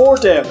take 4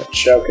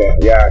 damage. Okay,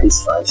 yeah,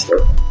 he's fine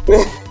still.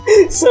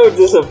 So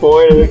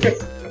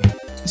disappointed.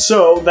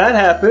 So that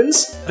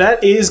happens.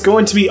 That is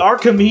going to be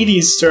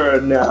Archimedes'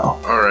 turn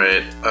now.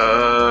 Alright,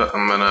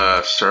 I'm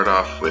gonna start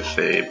off with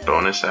a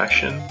bonus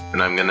action,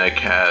 and I'm gonna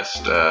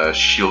cast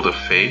Shield of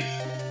Faith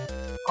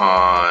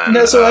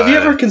on... So have you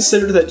ever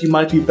considered that you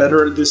might be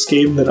better at this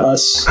game than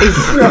us? This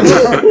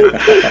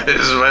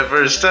is my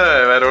first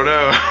time, I don't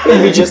know.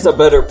 Maybe just a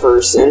better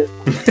person.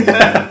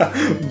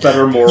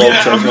 Better moral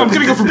I'm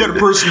gonna go for better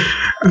person.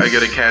 I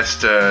gotta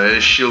cast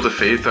Shield of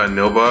Faith on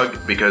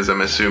Nilbog, because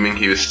I'm assuming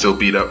he was still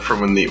beat up from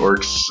when the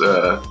orcs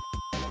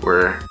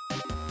were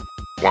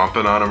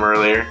whomping on him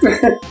earlier.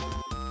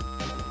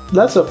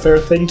 That's a fair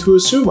thing to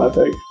assume, I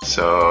think.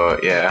 So,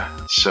 yeah.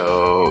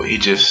 So,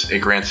 it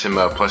grants him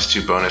a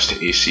 +2 bonus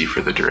to AC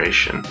for the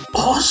duration.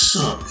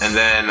 Awesome. And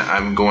then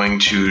I'm going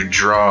to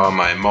draw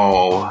my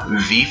Maul,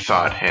 the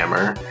Thought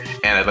Hammer,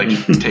 and I'd like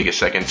to take a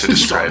second to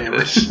describe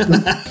this.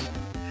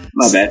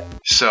 My bad.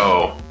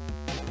 So,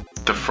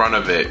 the front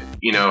of it,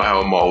 you know how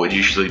a Maul would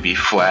usually be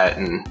flat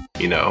and,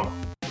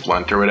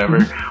 blunt or whatever?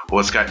 Well,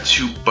 it's got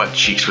 2 butt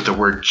cheeks with the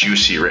word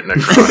juicy written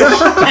across.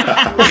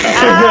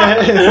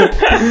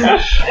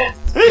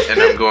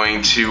 And I'm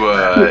going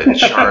to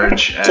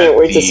charge at Can't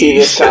wait to see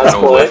this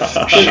Sentinel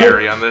cosplay. with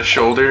Sherry on the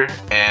shoulder,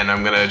 and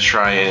I'm going to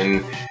try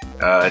and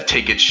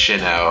take its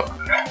shin out.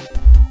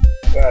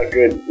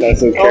 Good.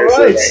 That's okay.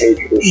 Alright,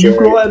 you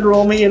go ahead and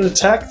roll me an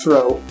attack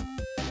throw.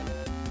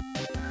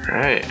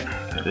 Right.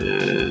 That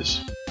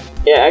is...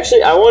 Yeah,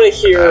 actually, I want to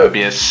hear... That would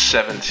be a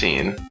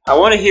 17. I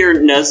want to hear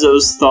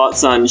Nezo's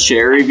thoughts on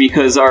Sherry,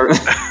 because our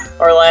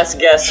last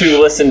guest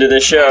who listened to the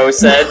show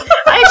said,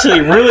 I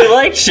actually really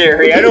like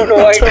Sherry. I don't know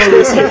why I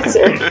listened to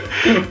her.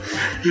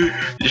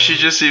 She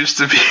just seems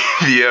to be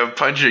the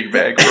punching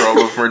bag for all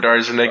of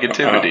Murdar's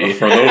negativity.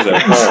 For those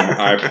at home,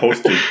 I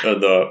posted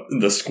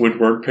the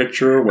Squidward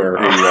picture where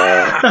he,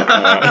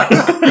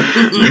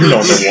 you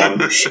know the one.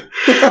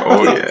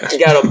 Oh, yeah. He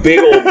got a big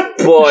old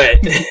butt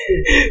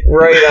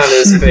right on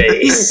his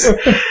face.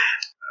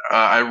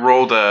 I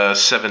rolled a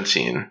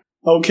 17.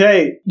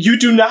 Okay, you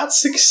do not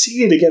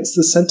succeed against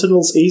the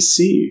Sentinel's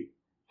AC.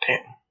 Damn.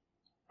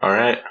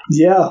 Alright.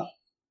 Yeah,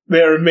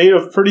 they are made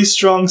of pretty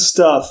strong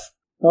stuff.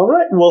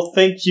 Alright, well,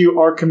 thank you,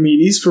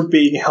 Archimedes, for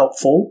being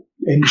helpful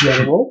in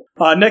general.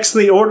 Next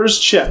on the order's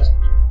Chet.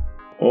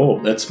 Oh,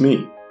 that's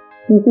me.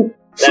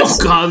 Oh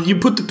god, you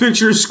put the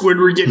picture of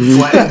Squidward getting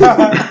flat.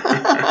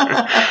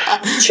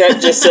 Chet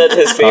just said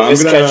his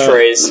famous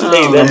catchphrase.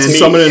 Hey, that's me.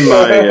 Summoning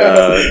my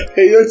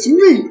Hey, that's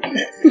me!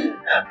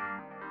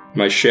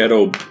 my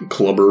shadow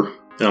clubber,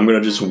 and I'm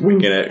gonna just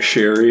wing it at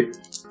Sherry.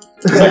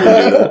 I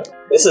can do that.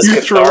 This is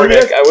You throwing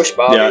cathartic. it? I wish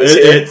Bobby Yeah, was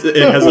here.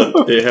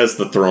 it has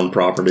the throne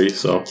property,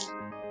 so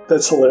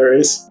That's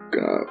hilarious.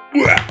 Can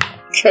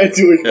I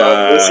do it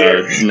this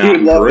here? not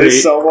You love great.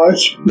 this so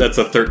much. That's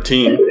a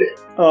 13.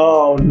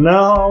 Oh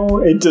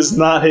no, it does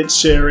not hit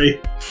Sherry.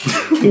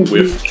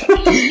 Whiff.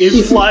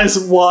 It flies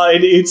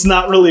wide. It's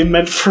not really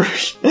meant for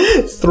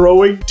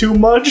throwing too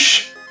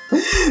much.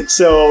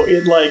 So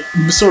it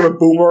sort of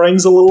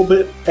boomerangs a little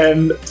bit,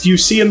 and you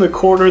see in the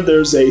corner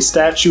there's a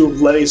statue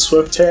of Lenny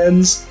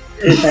Swifthands,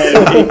 and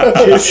it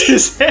kisses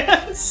his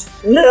hands.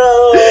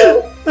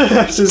 No!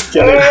 Just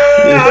kidding.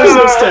 There's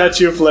no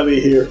statue of Lenny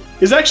here.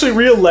 It's actually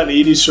real Lenny,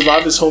 and he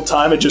survived this whole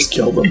time and just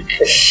killed him.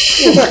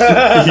 He's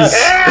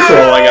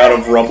crawling out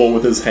of rubble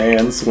with his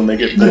hands when they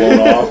get blown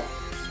off.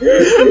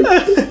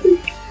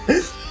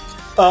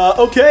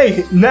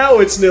 Okay, now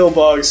it's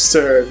Nilbog's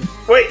turn.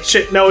 Wait,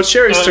 shit, no, it's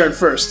Sherry's turn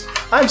first.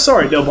 I'm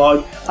sorry,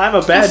 Nilbog. I'm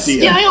a bad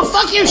DM. Yeah, yo,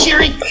 fuck you,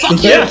 Sherry.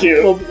 Fuck you. Thank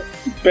you. Well,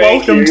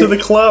 welcome to the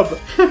club.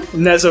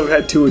 Nezo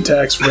had 2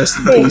 attacks, rest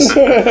in peace.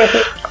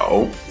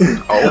 Oh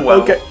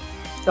well. Okay.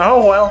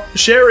 Oh, well.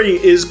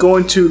 Sherry is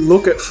going to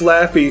look at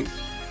Flappy,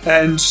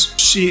 and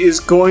she is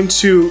going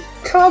to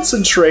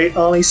concentrate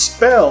on a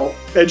spell,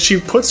 and she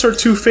puts her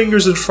 2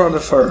 fingers in front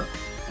of her.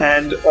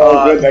 And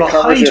good, that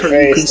covers behind your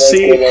her, you face. can That's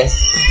see good.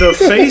 the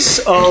face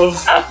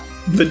of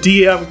the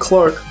DM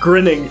Clark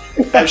grinning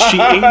as she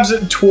aims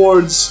it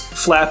towards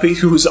Flappy,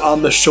 who's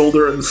on the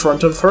shoulder in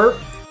front of her,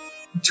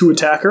 to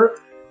attack her,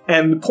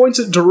 and points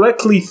it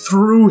directly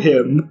through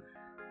him.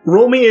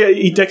 Roll me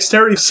a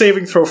dexterity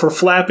saving throw for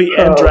Flappy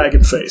and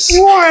Dragonface.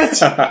 What?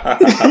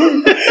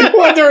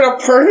 What, they're in a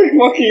perfect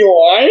fucking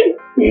line?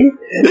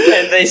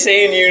 And they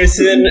say in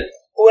unison,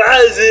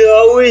 why is it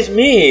always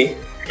me?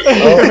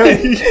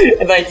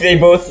 And they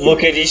both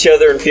look at each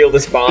other and feel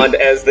this bond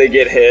as they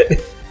get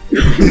hit.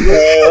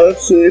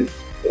 Let's see.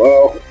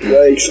 Well,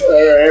 yikes.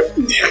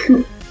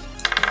 Alright.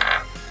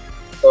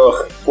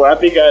 Ugh,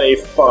 Flappy got a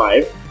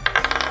 5.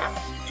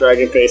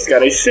 Dragonface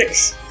got a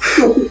 6.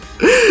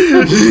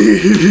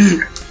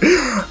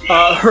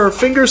 Her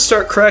fingers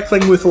start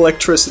crackling with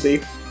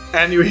electricity,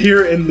 and you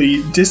hear in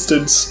the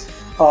distance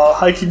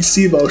Hiking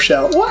Simo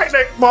shout,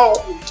 "Lightning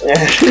bolt!"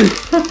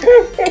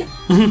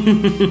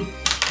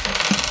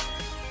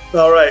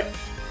 Alright,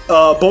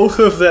 both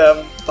of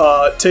them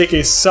take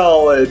a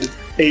solid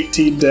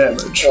 18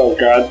 damage. Oh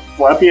god,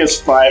 Flappy has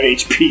 5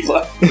 HP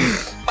left.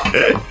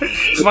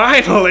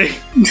 Finally!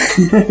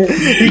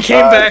 He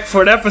came back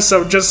for an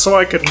episode just so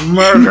I could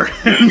murder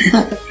him.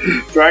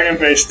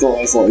 Dragonface still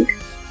has like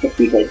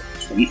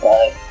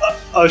 25.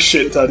 Oh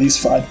shit, ton, he's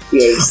fine. Yeah,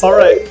 he's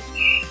Alright.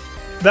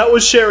 That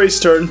was Sherry's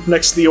turn.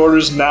 Next to the order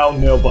is now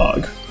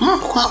Nilbog.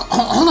 Oh, well,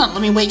 hold on,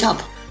 let me wake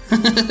up.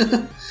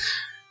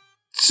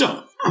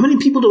 So, how many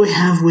people do I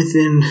have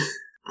within...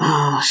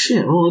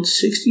 shit, well, it's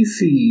 60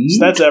 feet.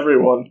 So that's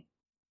everyone.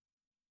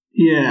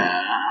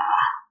 Yeah.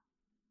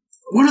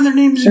 What are their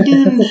names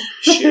again?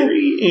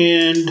 Sherry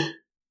and...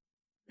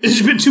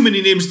 There's been too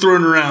many names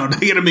thrown around. I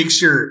gotta make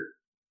sure.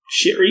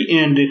 Sherry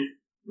and...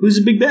 Who's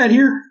the big bad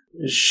here?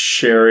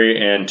 Sherry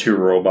and 2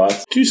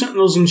 robots. 2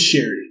 Sentinels and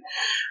Sherry.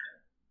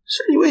 Is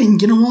there any way I can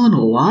get them all in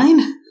a line?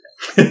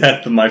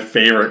 That's my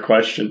favorite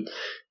question.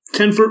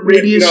 10-foot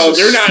radius. No,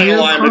 they're not in sphere,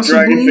 line, but possibly?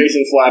 Dragonface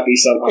and Flappy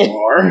somehow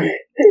are.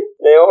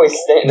 They always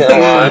stand in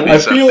line. I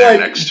He's up feel there like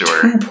next to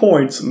her. 2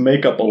 points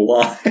make up a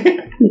line.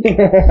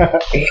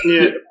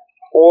 Yeah.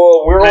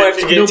 Well, we're going to have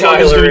to get Nilbog is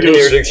Tyler gonna in go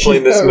here to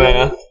explain this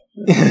math.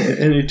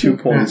 Any 2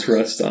 points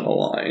rest on a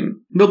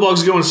line.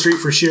 Nilbog's going straight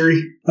for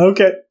Sherry.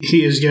 Okay.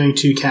 He is going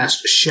to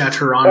cast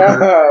Shatter on What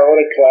her.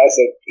 a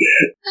classic.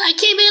 I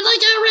came in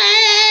like a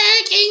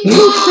wrecking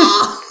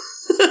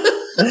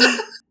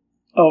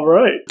ball. All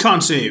right. Con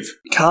save.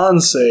 Con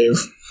save.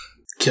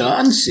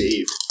 Con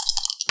save.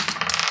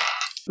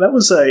 That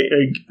was a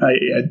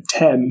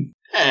 10.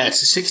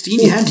 That's a 16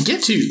 you had to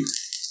get to.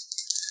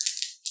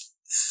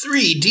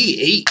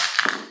 3d8.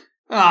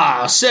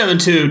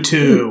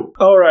 722.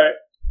 All right.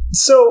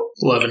 So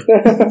 11.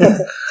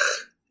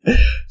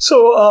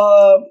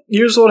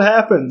 here's what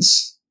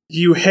happens.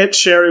 You hit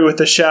Sherry with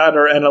a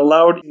shatter and a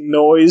loud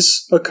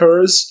noise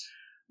occurs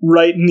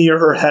right near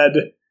her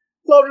head.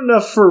 Loud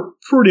enough for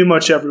pretty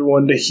much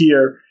everyone to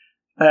hear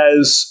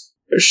as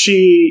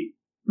she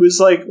was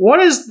like, "What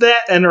is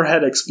that?" and her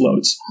head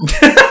explodes.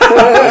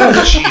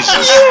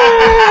 Jesus.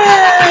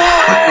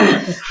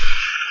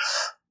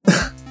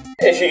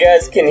 If you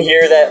guys can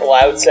hear that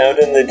loud sound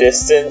in the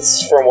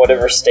distance from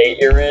whatever state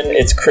you're in,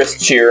 it's Chris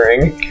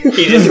cheering.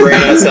 He just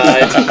ran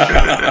outside.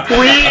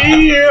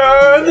 We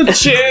are the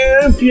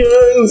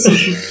champions!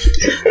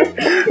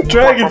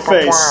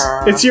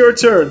 Dragonface, it's your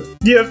turn.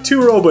 You have 2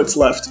 robots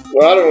left.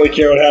 Well, I don't really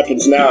care what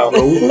happens now.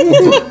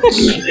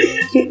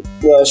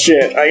 Well,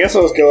 shit. I guess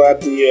I'll just go at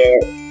the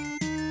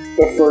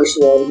first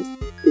one.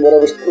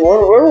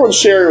 Whatever one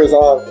Sherry was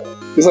on.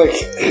 He's like,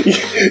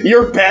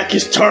 your back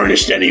is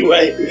tarnished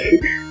anyway.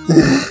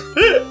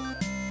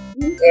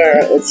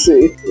 Alright, let's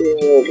see.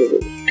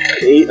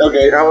 8.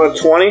 Okay, how about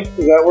 20? Does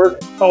that work?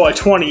 Oh, a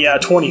 20, yeah,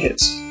 20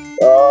 hits.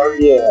 Oh,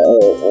 yeah.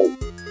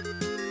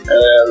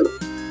 And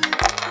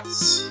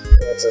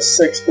that's a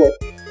 6 plus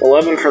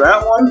 11 for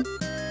that one.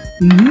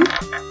 Mm-hmm.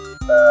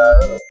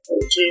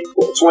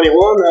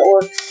 21, that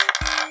works.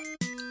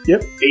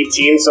 Yep.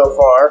 18 so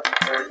far.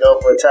 There we go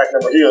for attack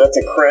number 2. That's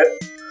a crit.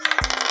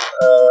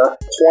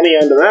 20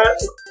 under that.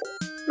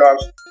 No,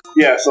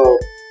 yeah, so...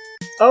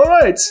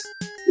 Alright.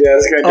 Yeah,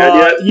 this guy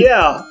dead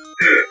yet?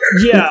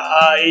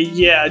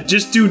 Yeah,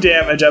 just do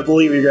damage. I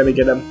believe you're gonna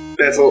get him.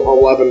 That's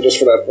 11 just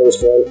for that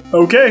first one.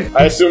 Okay.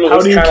 I assume it How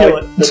looks do you kind kill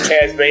of like the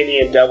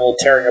Tasmanian devil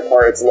tearing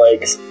apart its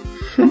legs.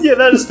 Yeah,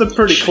 that is the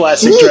pretty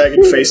classic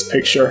dragon face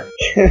picture.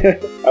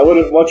 I would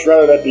have much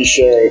rather that be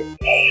Sherry.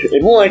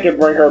 If only I could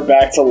bring her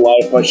back to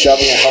life by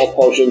shoving a health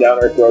potion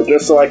down her throat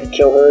just so I could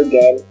kill her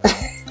again.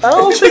 I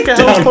don't think a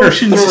health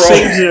potion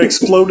saves an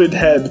exploded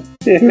head.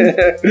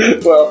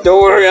 Well,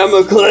 Don't worry, I'm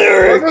a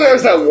cleric. remember there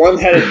was that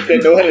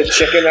no-headed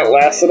chicken that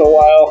lasted a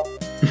while?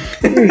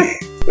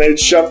 They'd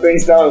shove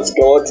things down its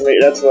gullet to me.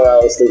 That's what I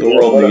was The thinking.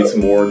 world needs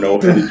more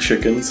no-headed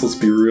chickens, let's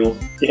be real.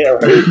 Yeah,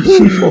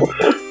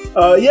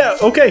 right. Yeah,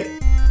 okay.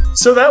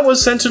 So that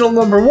was Sentinel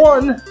number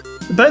 1.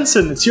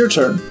 Benson, it's your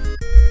turn.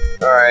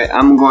 Alright,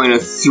 I'm going to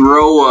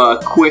throw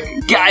a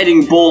quick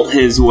guiding bolt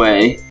his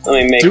way.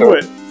 Let me make Do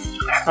it.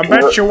 I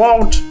bet you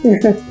won't.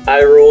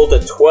 I rolled a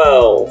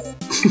 12.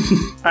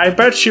 I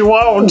bet you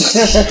won't.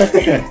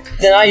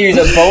 Then I use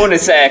a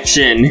bonus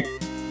action.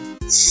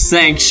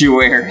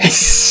 Sanctuary.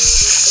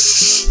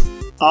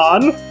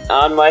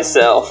 On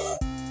myself.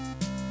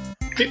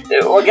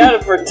 I gotta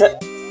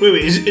protect.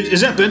 Wait,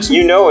 is that Benson?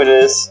 You know it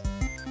is.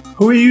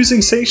 Who are you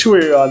using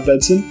Sanctuary on,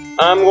 Benson?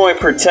 I'm going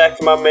to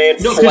protect my man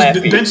No, Flappy.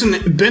 because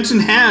Benson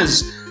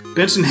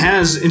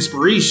has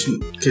inspiration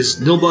because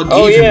Nilbog gave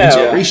Oh, him yeah.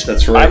 inspiration.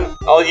 That's right.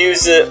 I'll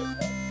use it.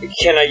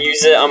 Can I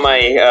use it on my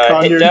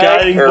On hit your die?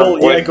 guiding Or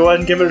bolt, what? yeah, go ahead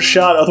and give it a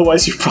shot,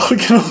 otherwise you're probably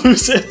gonna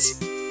lose it.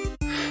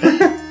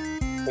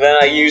 Then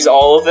I use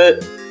all of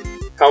it.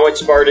 How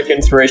much bardic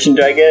inspiration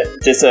do I get?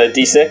 Just a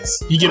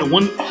d6? You get a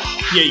 1.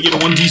 Yeah, you get a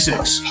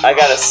 1d6. I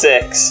got a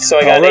 6, so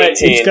I got an Alright,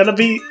 18. it's gonna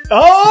be.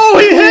 Oh,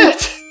 he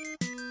hit!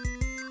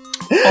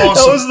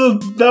 Awesome.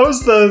 That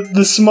was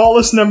the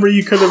smallest number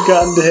you could have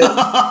gotten to hit.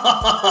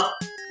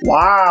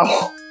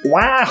 Wow.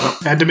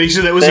 Had to make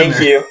sure that was in Thank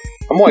there. you.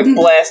 I'm going to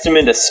blast him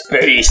into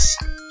space.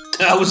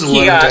 That was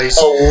He 11 got dice.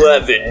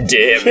 11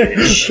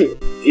 damage.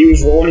 He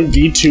was rolling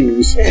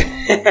D2s.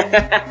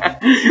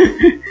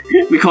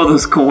 We call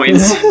those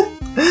coins.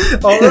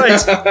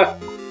 Alright.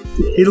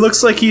 He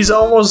looks like he's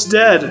almost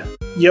dead.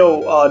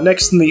 Yo,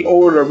 next in the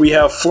order we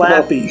have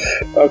Flappy.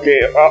 Okay,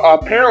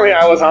 apparently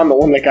I was on the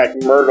one that got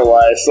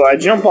murderized, so I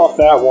jump off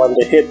that one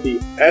to hit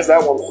as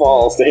that one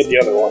falls, to hit the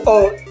other one.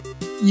 Oh,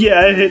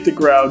 yeah, it hit the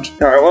ground.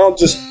 Alright, well,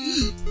 just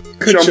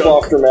jump job.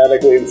 off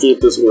dramatically and see if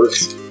this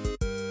works.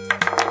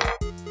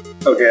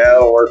 Okay,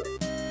 that'll work.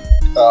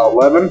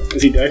 11?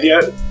 Is he dead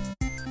yet?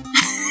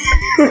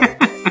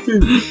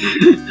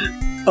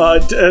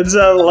 Is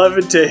that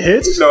 11 to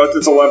hit? No,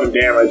 it's 11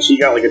 damage. He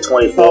got like a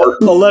 24.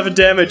 11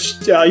 damage.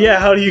 Yeah,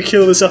 how do you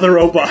kill this other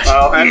robot?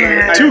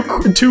 Two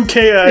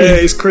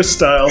KIAs, Chris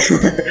style.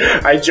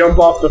 I jump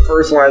off the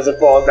first one as it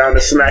falls down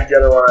to smack the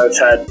other one on its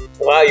head.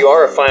 Wow, you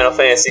are a Final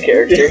Fantasy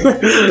character.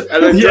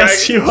 And then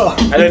Yes, you are.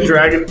 And then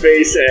Dragon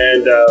Face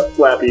and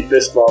Flappy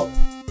Fist Bump.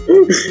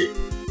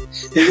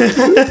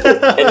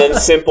 And then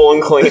Simple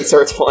and Clean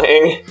starts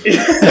playing.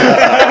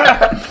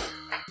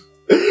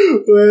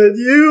 When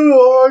you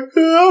walk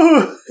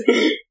out.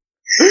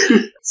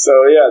 So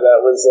yeah, that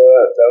was.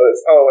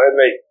 Oh, and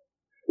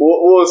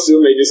we'll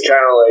assume they just kind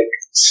of like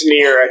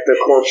sneer at the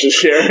corpse of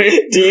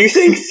Sherry. Do you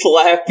think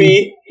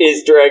Flappy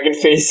is Dragon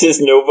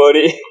Face's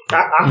nobody? Oh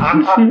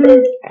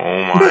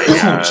my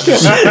god.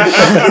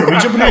 Are we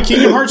jumping into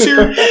Kingdom Hearts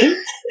here?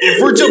 If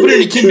we're jumping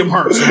into Kingdom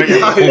Hearts, then I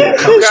got a whole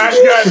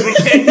conversation. Guys, we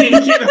can't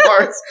get Kingdom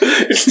Hearts.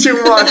 It's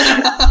too much.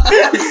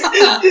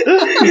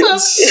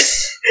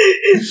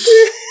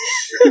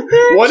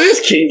 What is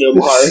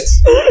Kingdom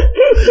Hearts?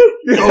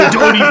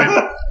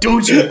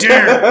 Don't you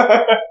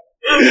dare!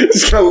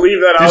 Just gonna leave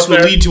that This out will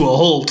there. lead to a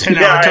whole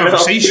 10-hour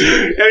conversation. I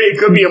mean, it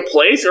could be a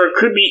place, or it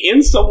could be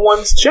in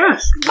someone's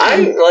chest. I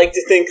like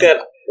to think that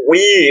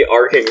we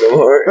are Kingdom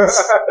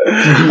Hearts.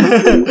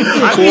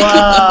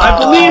 I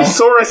believe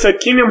Sora said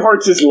Kingdom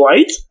Hearts is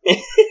light.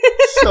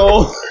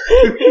 So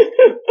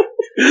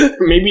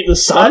maybe the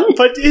sun.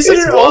 But isn't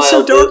It's there also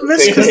wild to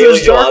darkness? think Because Haley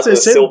there's Joel darkness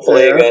Osment's still in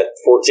playing there. that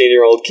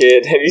 14-year-old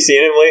kid. Have you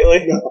seen him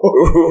lately? No.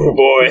 Ooh,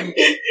 boy.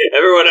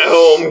 Everyone at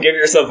home, give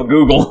yourself a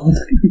Google.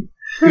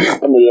 I'm gonna do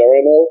that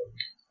right now.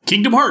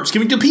 Kingdom Hearts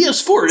coming to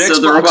PS4 and So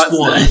the Xbox robot's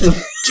One.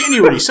 dead.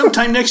 January,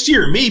 sometime next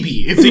year,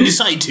 maybe, if they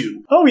decide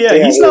to. Oh yeah,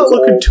 Yeah, he's not it's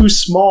looking old. too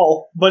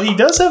small, but he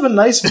does have a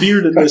nice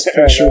beard in this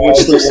picture,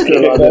 which looks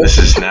good on it. This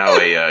is now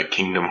a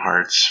Kingdom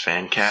Hearts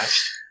fan cast.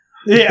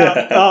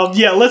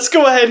 Yeah, let's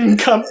go ahead and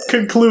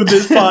conclude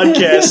this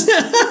podcast.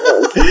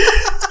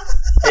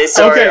 Hey,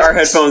 sorry, Okay. our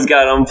headphones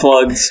got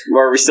unplugged.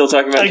 Are we still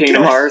talking about Okay.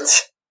 Kingdom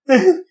Hearts?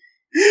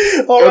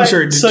 All I'm right,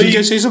 sorry, did so you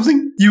guys say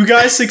something? you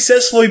guys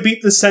successfully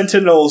beat the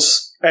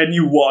Sentinels, and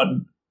you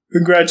won.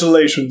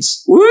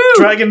 Congratulations. Woo!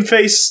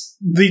 Dragonface,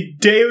 the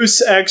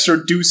Deus Ex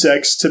or Deus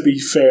Ex, to be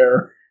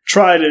fair,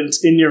 trident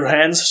in your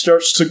hands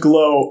starts to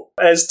glow.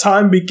 As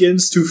time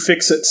begins to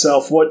fix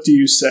itself, what do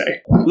you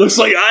say? Looks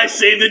like I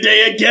saved the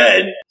day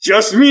again.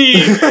 Just me.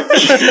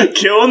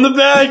 Killing the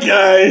bad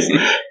guys.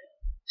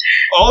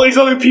 All these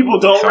other people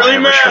don't really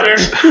matter.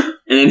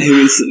 And him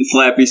and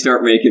Flappy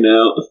start making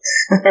out.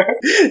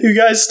 You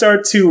guys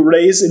start to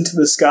raise into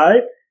the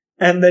sky,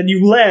 and then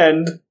you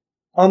land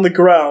on the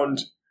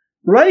ground.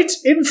 Right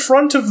in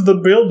front of the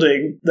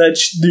building that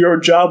your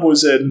job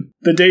was in.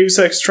 The Deus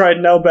Ex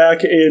Trident now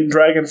back in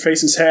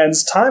Dragonface's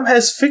hands. Time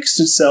has fixed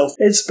itself.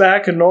 It's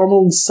back a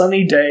normal and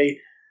sunny day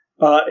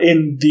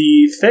in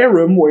the Fair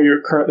Room where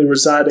you're currently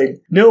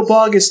residing.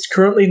 Nilbog is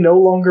currently no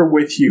longer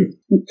with you.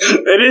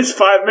 It is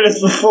 5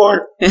 minutes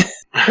before.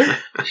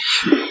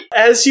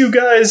 As you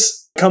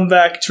guys come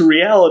back to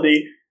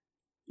reality,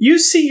 you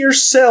see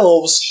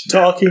yourselves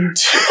talking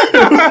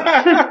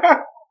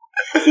to...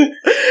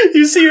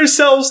 You see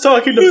yourselves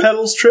talking to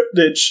Petals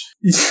Triptych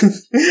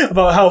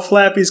about how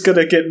Flappy's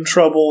gonna get in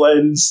trouble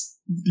and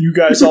you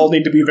guys all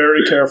need to be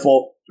very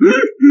careful.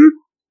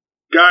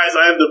 Guys,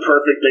 I have the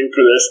perfect thing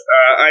for this.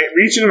 I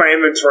reach into my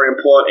inventory and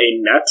pull out a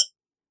net.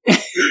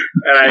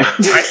 And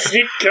I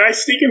sneak. Can I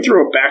sneak in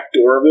through a back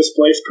door of this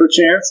place,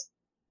 perchance?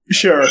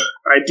 Sure.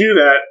 I do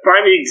that,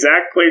 find the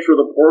exact place where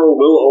the portal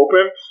will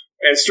open,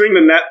 and string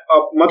the net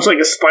up much like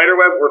a spider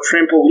web or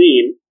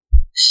trampoline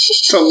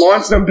to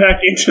launch them back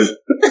into the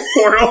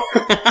portal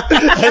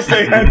as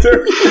they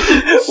enter.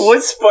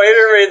 What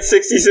Spider-Man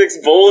 66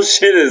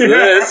 bullshit is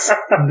this?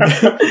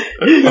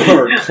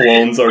 Our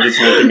clones are just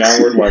looking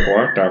outward like,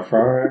 what the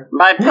fuck?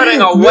 By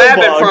putting a web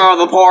in front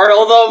of the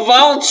portal, the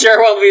vulture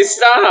will be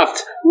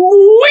stopped.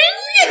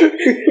 Wing!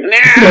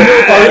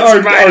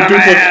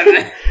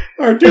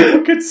 Our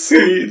duplicates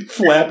see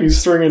Flappy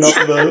stringing up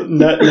the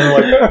net and they're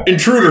like,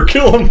 intruder,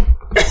 kill him!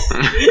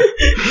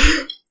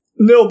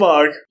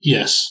 Nilbog,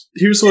 Yes.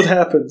 here's what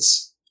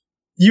happens.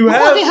 You What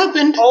have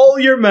happened? all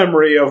your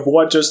memory of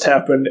what just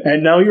happened,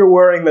 and now you're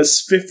wearing the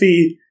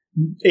spiffy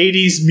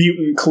 80s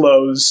mutant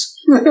clothes.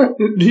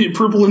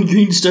 Purple and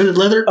green studded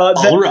leather?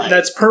 All right.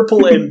 That's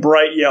purple and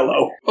bright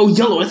yellow. Oh,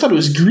 yellow. I thought it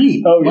was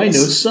green. Oh, My yes.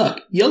 notes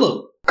suck.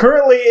 Yellow.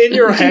 Currently in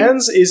your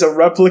hands is a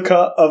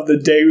replica of the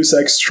Deus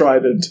Ex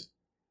Trident.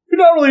 You're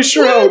not really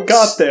sure how it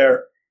got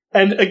there.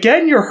 And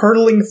again, you're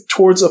hurtling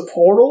towards a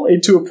portal,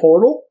 into a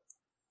portal,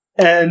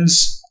 and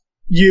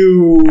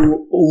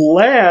you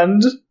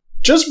land,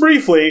 just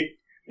briefly,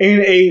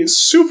 in a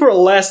super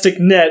elastic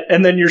net,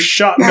 and then you're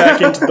shot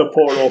back into the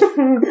portal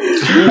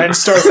and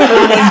start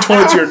hurtling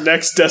towards your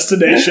next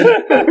destination.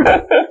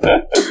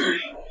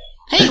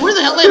 Hey, where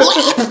the hell am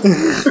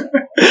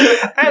I?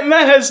 And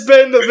that has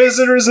been the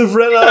Visitors of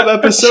Renob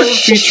episode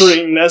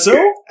featuring Nezo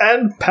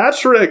and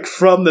Patrick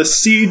from the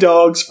Sea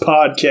Dogs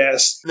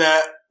podcast.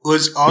 That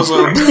was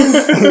awesome.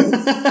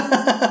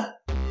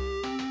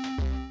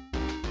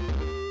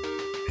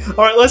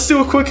 Alright, let's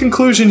do a quick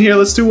conclusion here.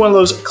 Let's do one of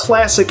those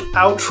classic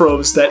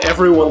outros that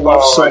everyone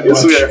loves so much.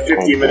 This is a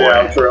 50-minute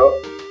outro.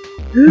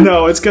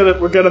 No,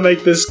 we're gonna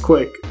make this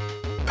quick.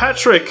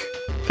 Patrick,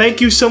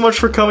 thank you so much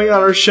for coming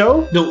on our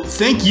show. No,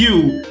 thank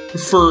you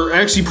for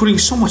actually putting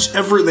so much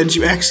effort that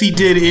you actually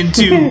did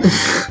into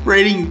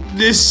writing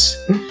this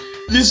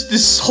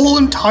whole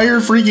entire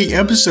freaking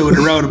episode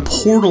around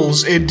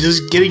portals and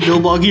just getting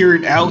Nilbog here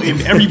and out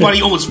and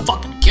everybody almost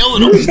fucking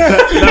killing him.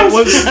 That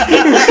was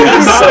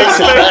not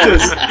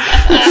expected.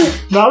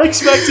 Not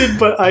expected,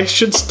 but I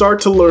should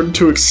start to learn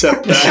to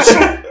accept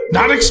that.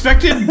 Not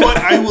expected, but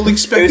I will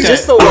expect It's that.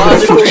 just a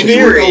logical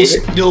theory.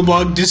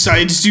 Nilbog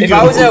decides to If go.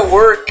 I was at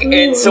work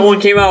and someone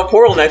came out of a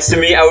portal next to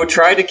me, I would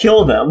try to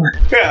kill them.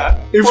 Yeah.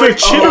 If a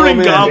chittering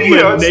man. goblin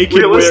it's naked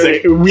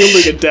realistic.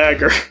 wielding a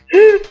dagger.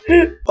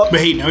 But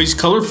hey, now he's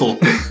colorful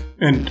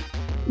and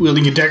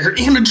wielding a dagger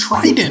and a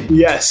trident.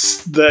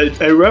 Yes,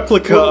 a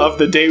replica of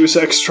the Deus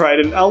Ex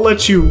Trident. I'll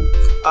let you,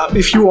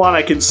 if you want,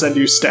 I can send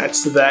you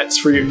stats to that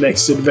for your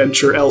next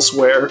adventure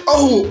elsewhere.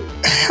 Oh,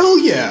 hell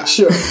yeah.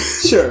 Sure,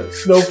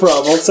 no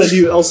problem. I'll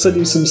send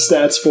you some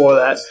stats for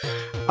that.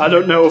 I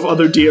don't know if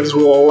other DMs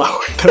will allow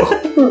it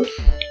though.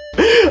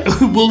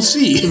 We'll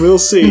see. We'll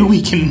see.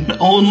 We can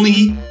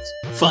only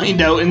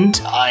find out in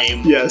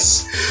time.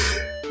 Yes.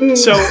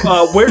 So,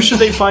 where should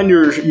they find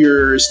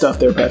your stuff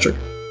there, Patrick?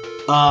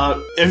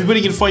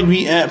 Everybody can find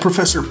me at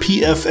Professor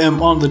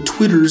PFM on the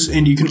Twitters,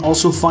 and you can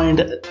also find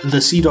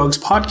the Sea Dogs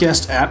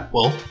Podcast at,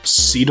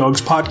 Sea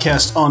Dogs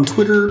Podcast on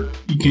Twitter.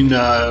 You can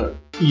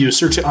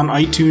search it on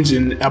iTunes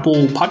and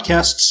Apple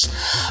Podcasts.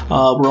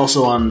 We're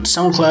also on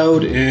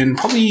SoundCloud and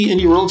probably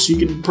anywhere else you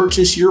can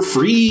purchase your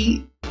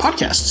free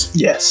podcasts.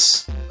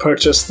 Yes.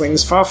 Purchase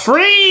things for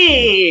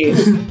free!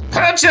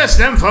 Purchase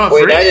them for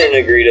free! Wait, I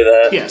didn't agree to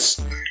that. Yes.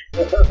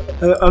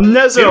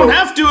 Nezo. You don't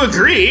have to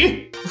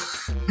agree!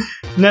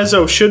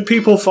 Nezo, should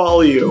people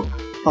follow you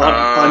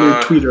on your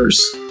tweeters?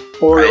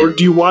 Or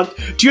do you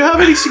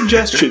have any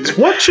suggestions?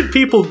 What should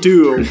people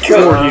do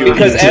for you?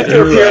 Because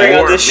after appearing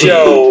on this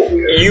show,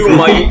 you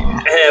might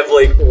have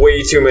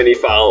way too many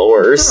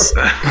followers.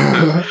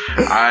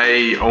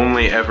 I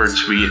only ever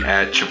tweet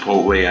at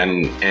Chipotle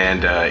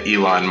and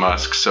Elon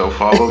Musk, so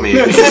follow me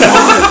if you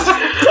want.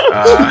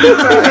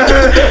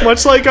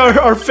 Much like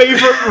our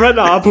favorite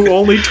Renob, who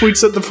only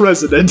tweets at the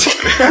president.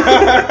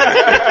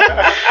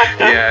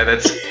 Yeah,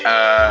 that's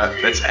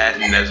at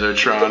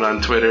Nezotron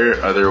on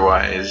Twitter.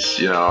 Otherwise,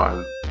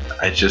 I'm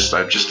just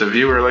a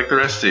viewer like the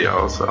rest of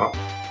y'all. So,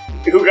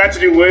 who got to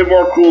do way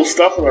more cool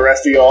stuff than the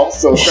rest of y'all?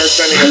 So start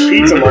sending us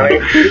pizza money.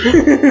 and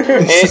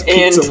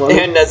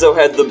Nezo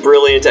had the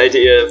brilliant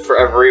idea for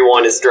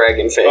everyone is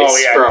Dragon Face. Oh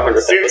yeah, for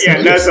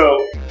 100,000. Nezo.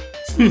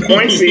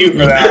 Points to you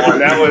for that one.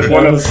 That was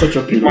one of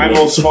my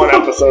most fun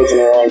episodes in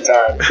a long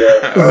time. So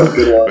that was a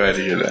good one. Glad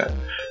to hear that.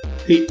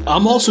 Hey,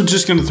 I'm also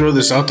just going to throw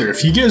this out there.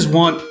 If you guys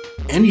want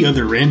any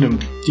other random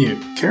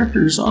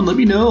characters on, let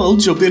me know. I'll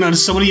jump in on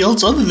somebody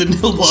else other than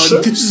Nilbog.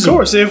 Sure, This is of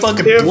course, a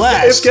fucking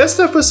blast. If guest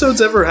episodes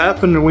ever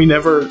happen and we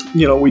never,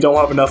 we don't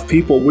have enough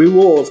people, we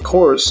will, of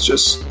course,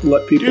 just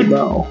let people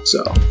know.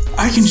 So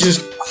I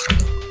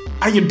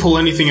can pull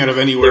anything out of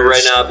The anywhere.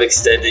 Renob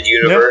Extended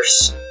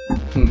Universe.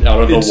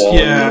 Out of the wall.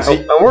 Yeah,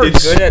 We're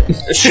good at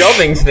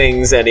shoving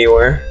things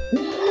anywhere.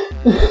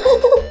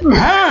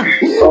 Huh?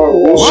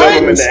 We'll What? shove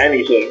them into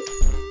anything.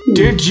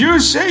 Did you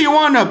say you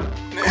want to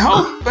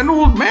help an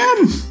old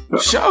man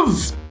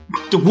shove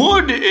the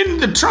wood in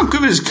the trunk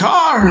of his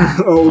car?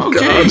 Oh,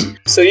 God.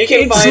 So you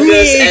can find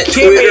us at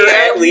Twitter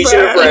at Legion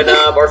of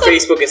Renob, our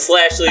Facebook is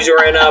 /Legion of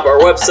Renob, our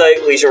website,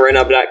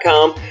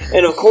 legionofrenob.com,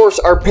 and of course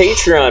our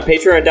Patreon,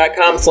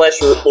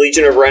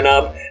 patreon.com/Legion of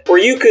Renob, where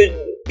you could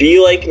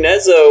be like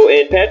Nezo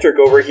and Patrick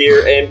over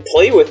here and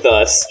play with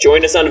us.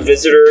 Join us on a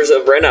Visitors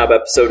of Renob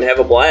episode and have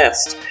a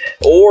blast.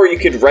 Or you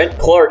could rent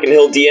Clark and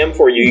he'll DM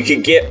for you. You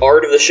could get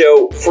art of the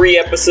show, free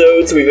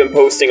episodes. We've been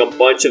posting a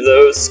bunch of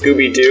those,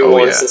 Scooby-Doo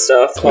ones and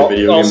stuff.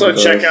 Also,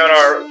 check out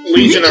our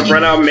Legion of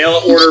Renob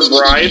mail order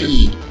bride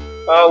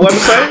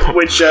website,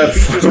 which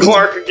features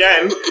Clark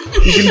again.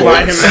 You can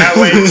buy him that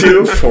way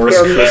too. Force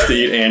Chris to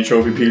eat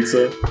anchovy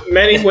pizza.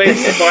 Many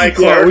ways to buy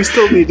Clark. Yeah, we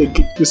still need to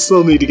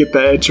get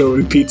that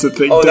anchovy pizza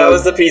thing Oh, done. that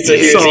was the pizza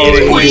he was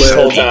eating this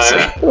whole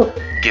time.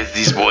 Give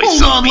these boys Hold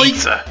some on,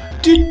 pizza.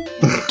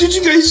 Did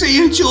you guys say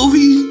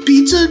anchovy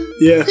pizza?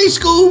 Yeah. Hey,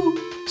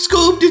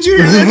 Scoob, did you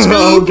hear that, Scoob?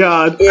 Oh,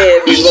 God. Yeah,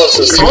 we love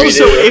some Scooby-Doo.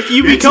 Also, if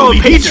you become a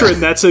Anchovy pizza. patron,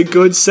 that's a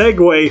good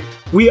segue.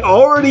 We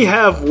already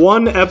have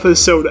one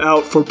episode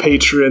out for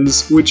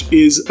patrons, which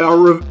is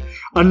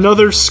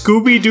another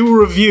Scooby-Doo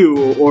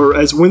review, or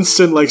as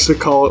Winston likes to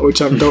call it,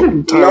 which I don't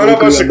entirely None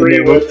of us agree agree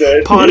on the name with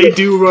it. Potty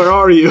Doo, where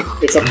are you?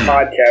 It's a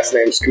podcast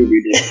named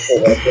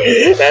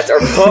Scooby-Doo. That's our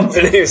pump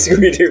for the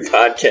Scooby-Doo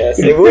podcast.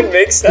 It wouldn't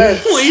make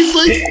sense.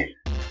 Wait,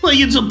 Like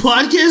it's a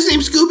podcast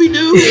named Scooby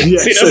Doo?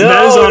 Yes, See, and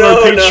that is on our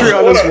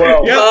Patreon as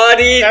well. Yep.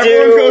 Buddy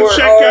Everyone do, go where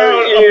check are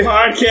out you? a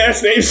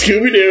podcast named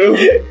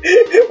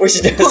Scooby-Doo.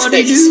 Which does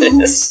Buddy do.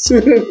 exist.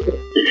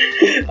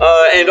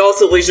 And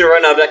also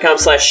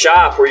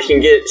LegionRenob.com/shop, where you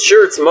can get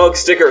shirts, mugs,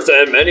 stickers,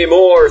 and many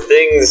more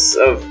things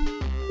of,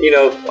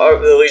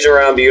 of the Legion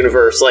Renob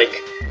universe, like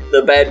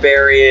the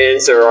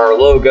Badbarians, or our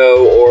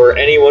logo, or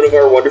any one of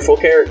our wonderful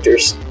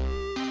characters.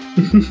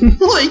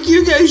 Like,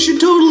 you guys should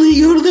totally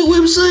go to that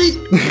website.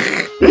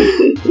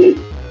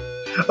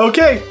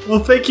 Okay, well,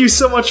 thank you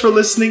so much for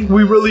listening.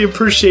 We really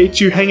appreciate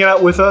you hanging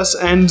out with us,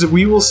 and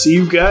we will see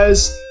you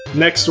guys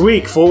next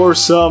week for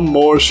some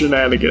more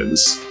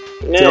shenanigans.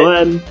 Till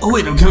then. Oh,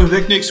 wait, I'm coming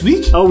back next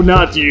week? Oh,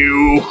 not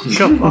you.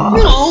 Come on.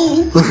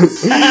 No.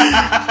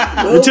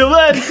 Until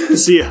then,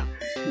 see ya.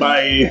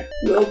 Bye.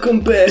 Welcome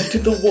back to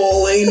the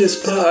Wall Anus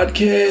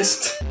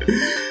podcast.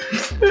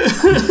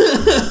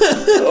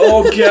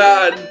 Oh,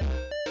 God.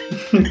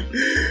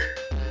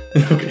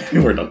 Okay,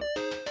 we're done.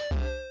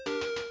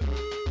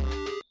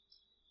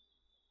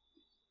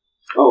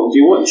 Oh, do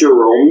you want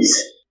Jerome's?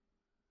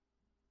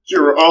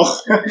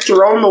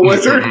 Jerome the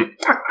Wizard?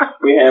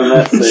 We have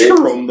that saved.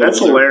 Jerome the That's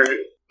Wizard.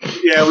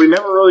 hilarious. Yeah, we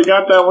never really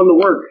got that one to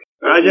work.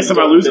 I guess if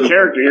I lose a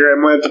character here, I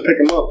might have to pick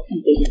him up.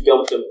 You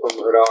dumped him from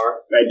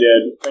Radar. I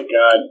did. Thank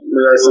God.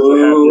 Radar's such a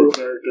happy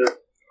character.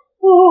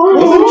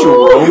 Wasn't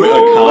Jerome a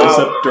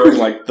concept during,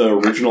 like, the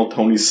original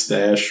Tony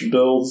Stash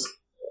builds?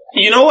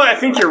 You know what? I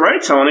think you're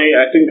right, Tony.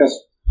 I think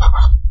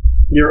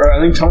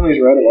Tony's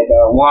right about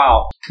that.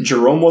 Wow.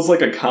 Jerome was,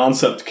 like, a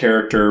concept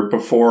character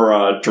before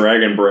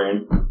Dragon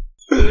Brain.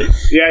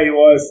 Yeah, he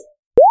was.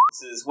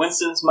 This is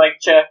Winston's mic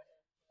check.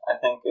 I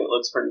think it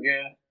looks pretty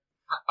good.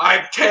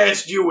 I've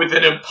tasked you with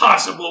an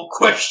impossible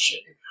question.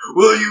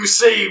 Will you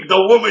save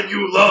the woman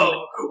you love,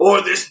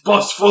 or this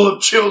bus full of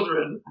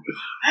children?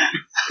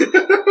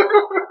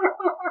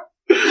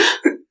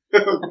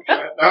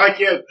 I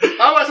can't.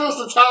 How am I supposed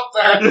to top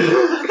that?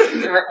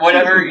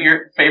 Whatever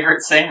your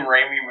favorite Sam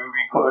Raimi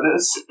movie quote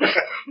is.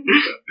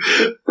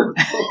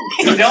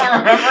 You don't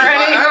remember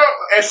any? I don't.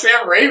 It's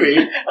Sam Raimi.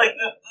 Like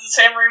the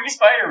Sam Raimi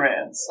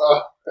Spider-Mans.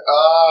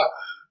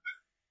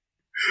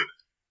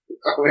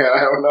 Oh man, I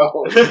don't know.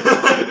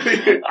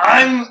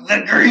 I'm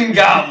the Green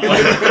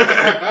Goblin.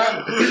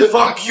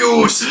 Fuck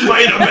you,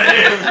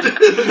 Spider-Man!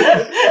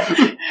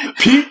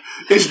 Pete,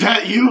 is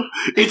that you?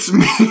 It's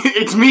me.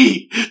 It's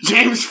me,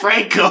 James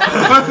Franco.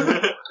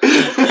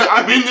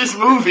 I'm in this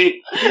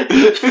movie.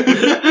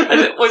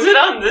 Was it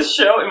on this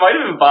show? It might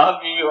have been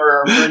Bobby or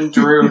our friend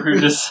Drew who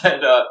just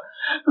said,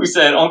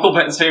 Uncle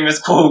Ben's famous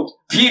quote,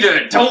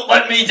 "Peter, don't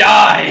let me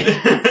die."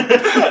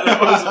 That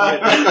was me.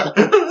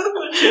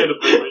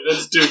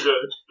 That's too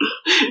good.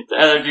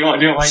 Tyler, do you want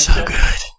to do it like So good.